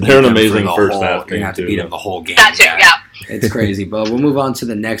going to have to beat them. They're an amazing first half. You're going to have to beat them the whole game. That's it. Yeah. It's crazy. But we'll move on to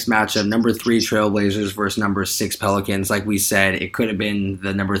the next matchup. Number 3 Trailblazers versus number 6 Pelicans. Like we said, it could have been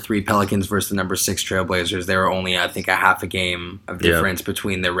the number 3 Pelicans versus the number 6 Trailblazers. There were only, I think, a half a game of difference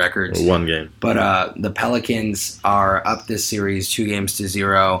between their records. 1 game. But the Pelicans are up this series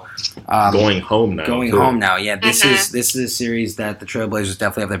 2-0. Going home now. Yeah, this is a series that the Trailblazers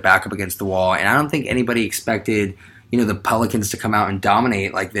definitely have their back up against the wall. And I don't think anybody expected the Pelicans to come out and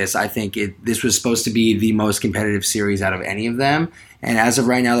dominate like this. I think this was supposed to be the most competitive series out of any of them. And as of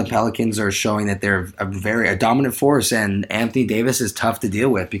right now, the Pelicans are showing that they're a dominant force. And Anthony Davis is tough to deal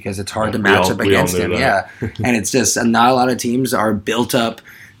with because it's hard to match up against him. Yeah, and it's just not a lot of teams are built up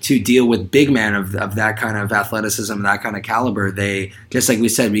to deal with big men of that kind of athleticism, that kind of caliber. They, just like we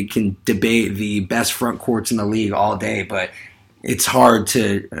said, we can debate the best front courts in the league all day, but it's hard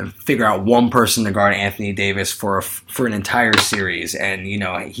to figure out one person to guard Anthony Davis for an entire series, and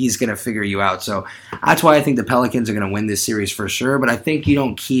he's going to figure you out. So that's why I think the Pelicans are going to win this series for sure. But I think you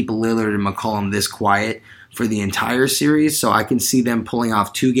don't keep Lillard and McCollum this quiet for the entire series. So I can see them pulling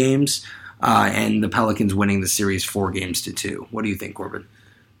off 2 games and the Pelicans winning the series 4-2. What do you think, Corbin?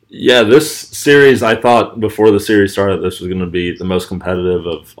 Yeah, this series, I thought before the series started, this was going to be the most competitive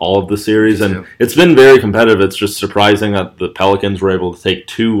of all of the series, and it's been very competitive. It's just surprising that the Pelicans were able to take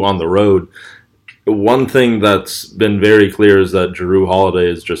 2 on the road. One thing that's been very clear is that Jrue Holiday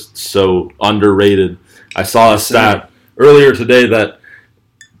is just so underrated. I saw a stat earlier today that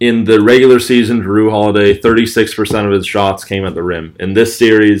in the regular season, Jrue Holiday, 36% of his shots came at the rim. In this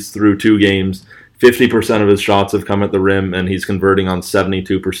series, through 2 games, 50% of his shots have come at the rim, and he's converting on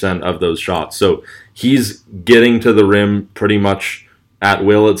 72% of those shots. So he's getting to the rim pretty much at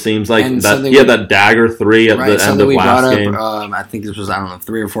will, it seems like. He had that dagger 3 at the end of last game. I think this was,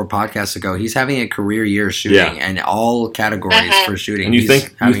 3 or 4 podcasts ago. He's having a career year shooting, and all categories for shooting. And you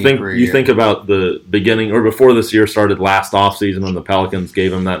think about the beginning, or before this year started last offseason when the Pelicans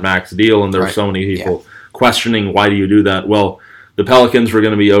gave him that max deal, and there were so many people questioning, why do you do that? Well, the Pelicans were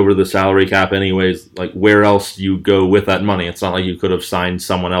going to be over the salary cap anyways. Where else do you go with that money? It's not like you could have signed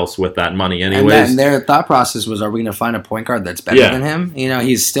someone else with that money anyways. And their thought process was, are we going to find a point guard that's better than him?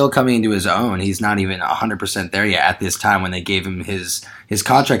 He's still coming into his own. He's not even 100% there yet at this time when they gave him his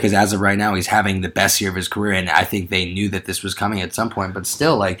contract, because as of right now, he's having the best year of his career, and I think they knew that this was coming at some point. But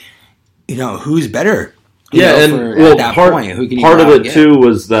still, who's better? At that point, who can you part of it too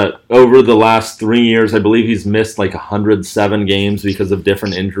was that over the last 3 years, I believe he's missed like 107 games because of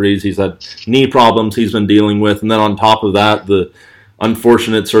different injuries. He's had knee problems he's been dealing with, and then on top of that, the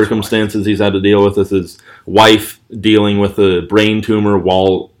unfortunate circumstances he's had to deal with his wife dealing with a brain tumor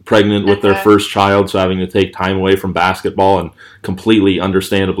while pregnant with their first child, so having to take time away from basketball, and completely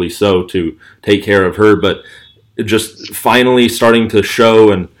understandably so, to take care of her. But just finally starting to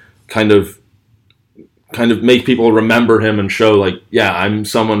show and kind of make people remember him and show, like, yeah, I'm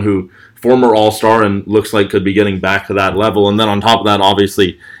someone who, former All-Star, and looks like could be getting back to that level. And then on top of that,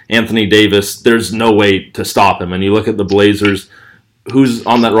 obviously, Anthony Davis, there's no way to stop him. And you look at the Blazers, who's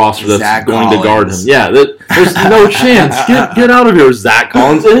on that roster that's Zach going Collins. to guard him? Yeah, there's no chance. Get out of here, Zach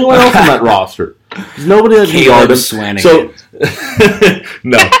Collins. Anyone else on that roster? There's nobody that can guard him. So,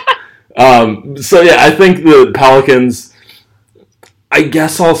 no. So, yeah, I think the Pelicans, I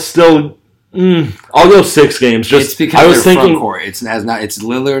guess I'll still... I'll go 6 games. Just it's because I was thinking, front court. It's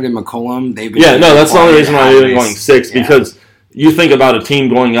Lillard and McCollum. That's the only reason why I'm going 6, because you think about a team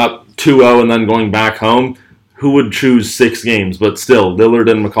going up 2-0 and then going back home. Who would choose 6 games? But still, Lillard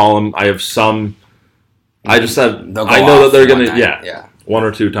and McCollum. I know that they're going to 1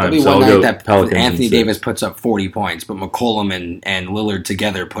 or 2 times. So I'll go that Pelicans. Anthony Davis puts up 40 points, but McCollum and Lillard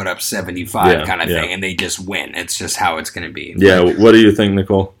together put up 75 kind of thing, and they just win. It's just how it's going to be. Yeah. What do you think,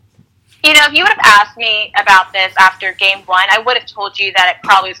 Nicole? You know, if you would have asked me about this after game 1, I would have told you that it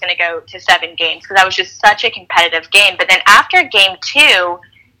probably was going to go to 7 games, because that was just such a competitive game. But then after game 2,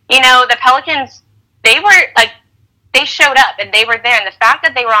 you know, the Pelicans, they showed up and they were there. And the fact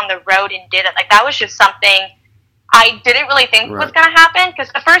that they were on the road and did it, like, that was just something I didn't really think was going to happen,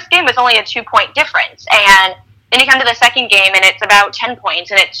 because the first game was only a 2-point difference. And then you come to the second game and it's about 10 points,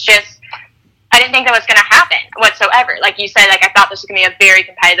 and it's just, I didn't think that was going to happen whatsoever. Like you said, like, I thought this was going to be a very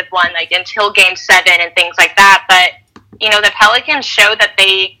competitive one, like, until game 7 and things like that. But, you know, the Pelicans showed that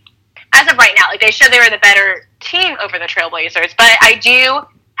they, as of right now, like, they showed they were the better team over the Trailblazers. But I do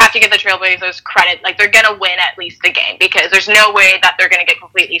have to give the Trailblazers credit. Like, they're going to win at least the game, because there's no way that they're going to get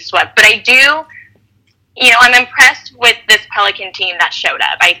completely swept. But I do, you know, I'm impressed with this Pelican team that showed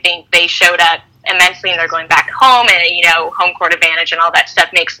up. I think they showed up immensely, and they're going back home, and, you know, home court advantage and all that stuff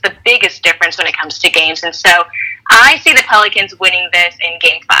makes the biggest difference when it comes to games. And so I see the Pelicans winning this in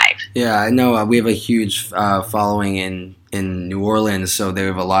game 5. Yeah, I know we have a huge following in New Orleans, so they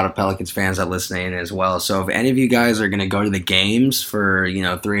have a lot of Pelicans fans that listen in as well. So if any of you guys are going to go to the games for, you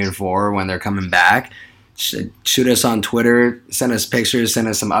know, 3 and 4 when they're coming back, shoot us on Twitter, send us pictures, send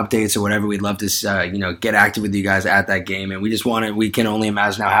us some updates or whatever. We'd love to, get active with you guys at that game. And we can only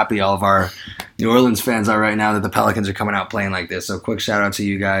imagine how happy all of our New Orleans fans are right now that the Pelicans are coming out playing like this. So quick shout out to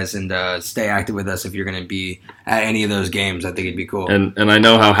you guys, and stay active with us if you're going to be at any of those games. I think it'd be cool. And I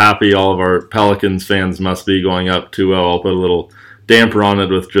know how happy all of our Pelicans fans must be going up 2-0. I'll put a little damper on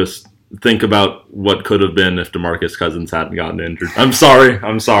it with just think about what could have been if DeMarcus Cousins hadn't gotten injured. I'm sorry.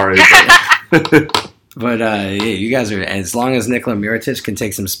 But you guys are, as long as Nikola Mirotic can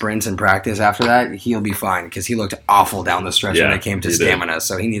take some sprints in practice after that, he'll be fine, because he looked awful down the stretch when it came to stamina.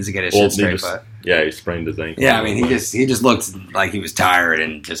 So he needs to get his shit straight. He sprained his ankle. Yeah, I mean, he just looked like he was tired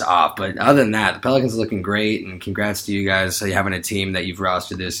and just off. But other than that, the Pelicans are looking great, and congrats to you guys for having a team that you've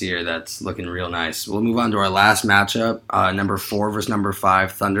rostered this year that's looking real nice. We'll move on to our last matchup, number 4 versus number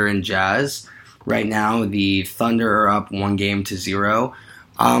 5, Thunder and Jazz. Right now, the Thunder are up 1-0.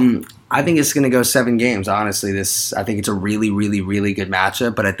 I think it's going to go 7 games, honestly. I think it's a really, really, really good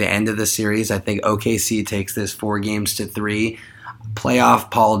matchup. But at the end of the series, I think OKC takes this 4-3.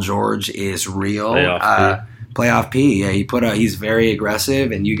 Playoff Paul George is real. Playoff P. Yeah, he's very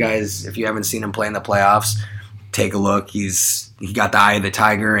aggressive. And you guys, if you haven't seen him play in the playoffs, take a look. He got the eye of the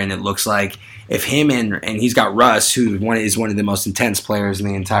tiger, and it looks like if him and he's got Russ, who is one of the most intense players in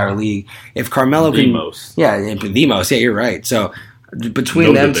the entire league. If Carmelo the most. Yeah, you're right. So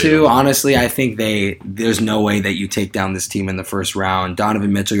between them two, honestly, I think there's no way that you take down this team in the first round.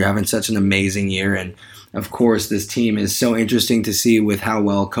 Donovan Mitchell, you're having such an amazing year, and of course, this team is so interesting to see with how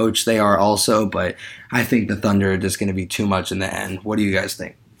well coached they are also, but I think the Thunder are just going to be too much in the end. What do you guys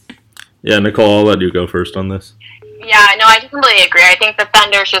think? Yeah, Nicole, I'll let you go first on this. Yeah, no, I completely agree. I think the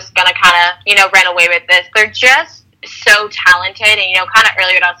Thunder's just going to kind of, run away with this. They're just so talented, and, kind of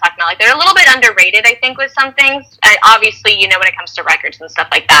earlier what I was talking about, like, they're a little bit underrated, I think, with some things. Obviously, when it comes to records and stuff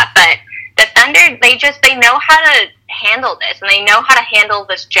like that, but the Thunder, they know how to handle this, and they know how to handle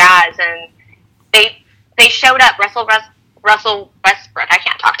this Jazz, and they showed up. Russell Westbrook, I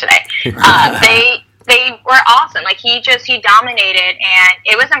can't talk today. They were awesome. Like, he dominated, and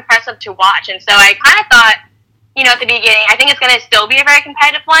it was impressive to watch. And so I kind of thought at the beginning, I think it's going to still be a very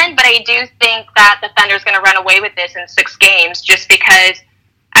competitive one, but I do think that the Thunder's going to run away with this in 6 games just because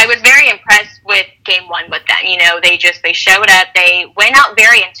I was very impressed with game 1 with them. They showed up, they went out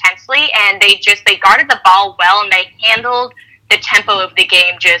very intensely, and they guarded the ball well, and they handled the tempo of the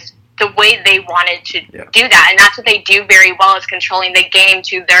game just the way they wanted to do that. And that's what they do very well, is controlling the game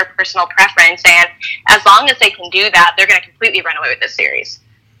to their personal preference. And as long as they can do that, they're going to completely run away with this series.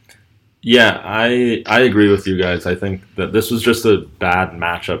 Yeah, I agree with you guys. I think that this was just a bad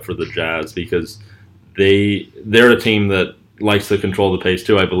matchup for the Jazz because they're a team that likes to control the pace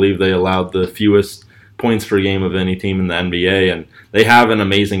too. I believe they allowed the fewest points per game of any team in the NBA, and they have an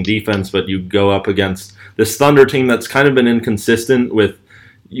amazing defense, but you go up against this Thunder team that's kind of been inconsistent with,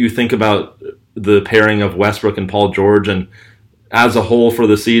 you think about the pairing of Westbrook and Paul George, and as a whole for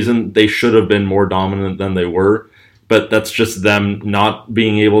the season, they should have been more dominant than they were. But that's just them not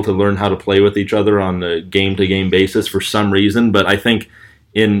being able to learn how to play with each other on a game-to-game basis for some reason. But I think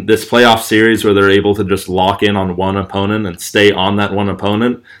in this playoff series where they're able to just lock in on one opponent and stay on that one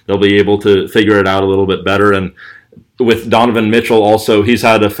opponent, they'll be able to figure it out a little bit better. And with Donovan Mitchell also, he's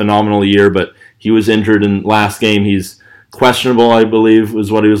had a phenomenal year, but he was injured in last game. He's questionable, I believe, was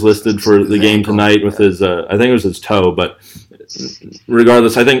what he was listed for the game tonight with his, I think it was his toe. But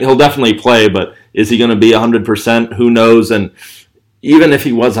regardless, I think he'll definitely play, but is he going to be 100%? Who knows? And even if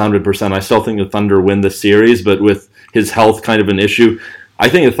he was 100%, I still think the Thunder win this series, but with his health kind of an issue, I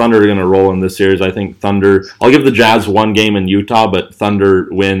think the Thunder are going to roll in this series. I think Thunder, I'll give the Jazz one game in Utah, but Thunder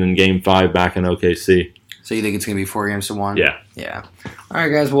win in Game 5 back in OKC. So you think it's going to be 4-1? Yeah. Yeah. All right,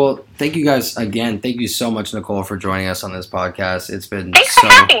 guys. Well, thank you guys again. Thank you so much, Nicole, for joining us on this podcast. It's been Thanks for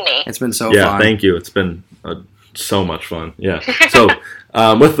having me. It's been so fun. Yeah, thank you. It's been so much fun. Yeah. So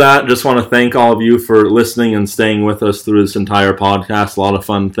with that, just want to thank all of you for listening and staying with us through this entire podcast. A lot of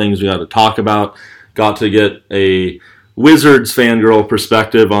fun things we got to talk about. Got to get a Wizards fangirl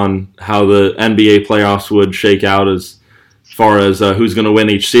perspective on how the NBA playoffs would shake out as far as who's going to win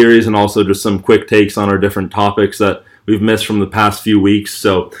each series, and also just some quick takes on our different topics that we've missed from the past few weeks.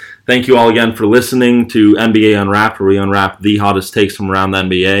 So thank you all again for listening to NBA Unwrapped, where we unwrap the hottest takes from around the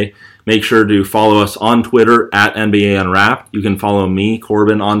NBA. Make sure to follow us on Twitter at NBA Unwrapped. You can follow me,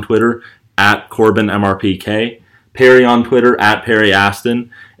 Corbin, on Twitter at CorbinMRPK, Perry on Twitter at Perry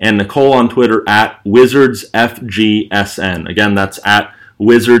Aston, and Nicole on Twitter at WizardsFGSN. Again, that's at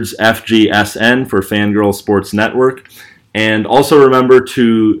WizardsFGSN for Fangirl Sports Network. And also remember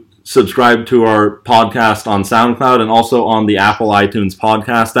to subscribe to our podcast on SoundCloud and also on the Apple iTunes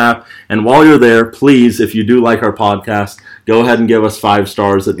podcast app. And while you're there, please, if you do like our podcast, go ahead and give us 5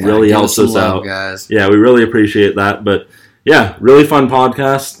 stars. It really helps us out. Guys. Yeah, we really appreciate that. But yeah, really fun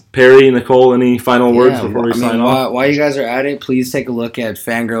podcast. Perry, Nicole, any final words before we sign off? While you guys are at it, please take a look at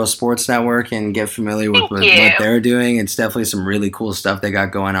Fangirl Sports Network and get familiar with what they're doing. It's definitely some really cool stuff they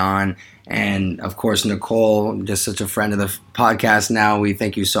got going on. And, of course, Nicole, just such a friend of the podcast now. We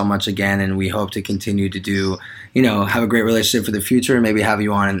thank you so much again, and we hope to continue to do, have a great relationship for the future and maybe have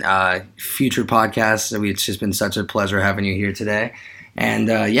you on future podcasts. It's just been such a pleasure having you here today. And,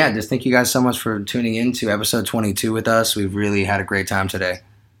 just thank you guys so much for tuning in to episode 22 with us. We've really had a great time today.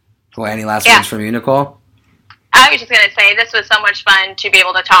 Well, any last words from you, Nicole? I was just going to say this was so much fun to be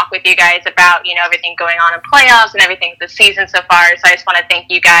able to talk with you guys about, everything going on in playoffs and everything this season so far. So I just want to thank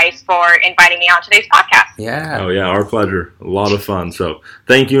you guys for inviting me on today's podcast. Yeah. Oh, yeah, our pleasure. A lot of fun. So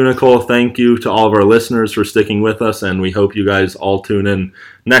thank you, Nicole. Thank you to all of our listeners for sticking with us. And we hope you guys all tune in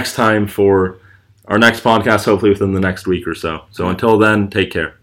next time for our next podcast, hopefully within the next week or so. So until then, take care.